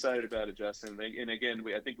well, I'm excited about it, Justin. And again,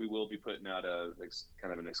 I think we will be putting out a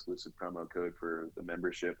kind of an exclusive promo code for the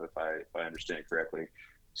membership, if I understand correctly.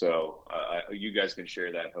 So, you guys can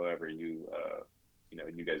share that however you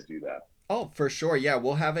guys do that. Oh, for sure. Yeah,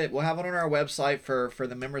 we'll have it. We'll have it on our website for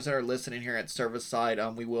the members that are listening here at Serviceside.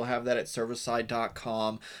 We will have that at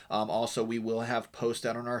serviceside.com. Also, we will have posts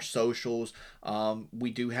out on our socials.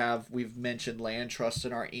 We've mentioned LandTrust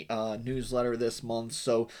in our newsletter this month.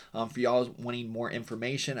 So, for y'all wanting more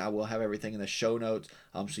information, I will have everything in the show notes.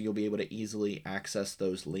 So you'll be able to easily access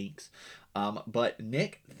those links. But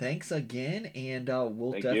Nick, thanks again, and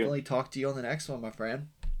we'll Thank you. definitely talk to you on the next one, my friend.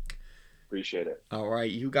 Appreciate it. All right,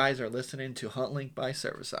 you guys are listening to HuntLink by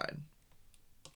Serviceside.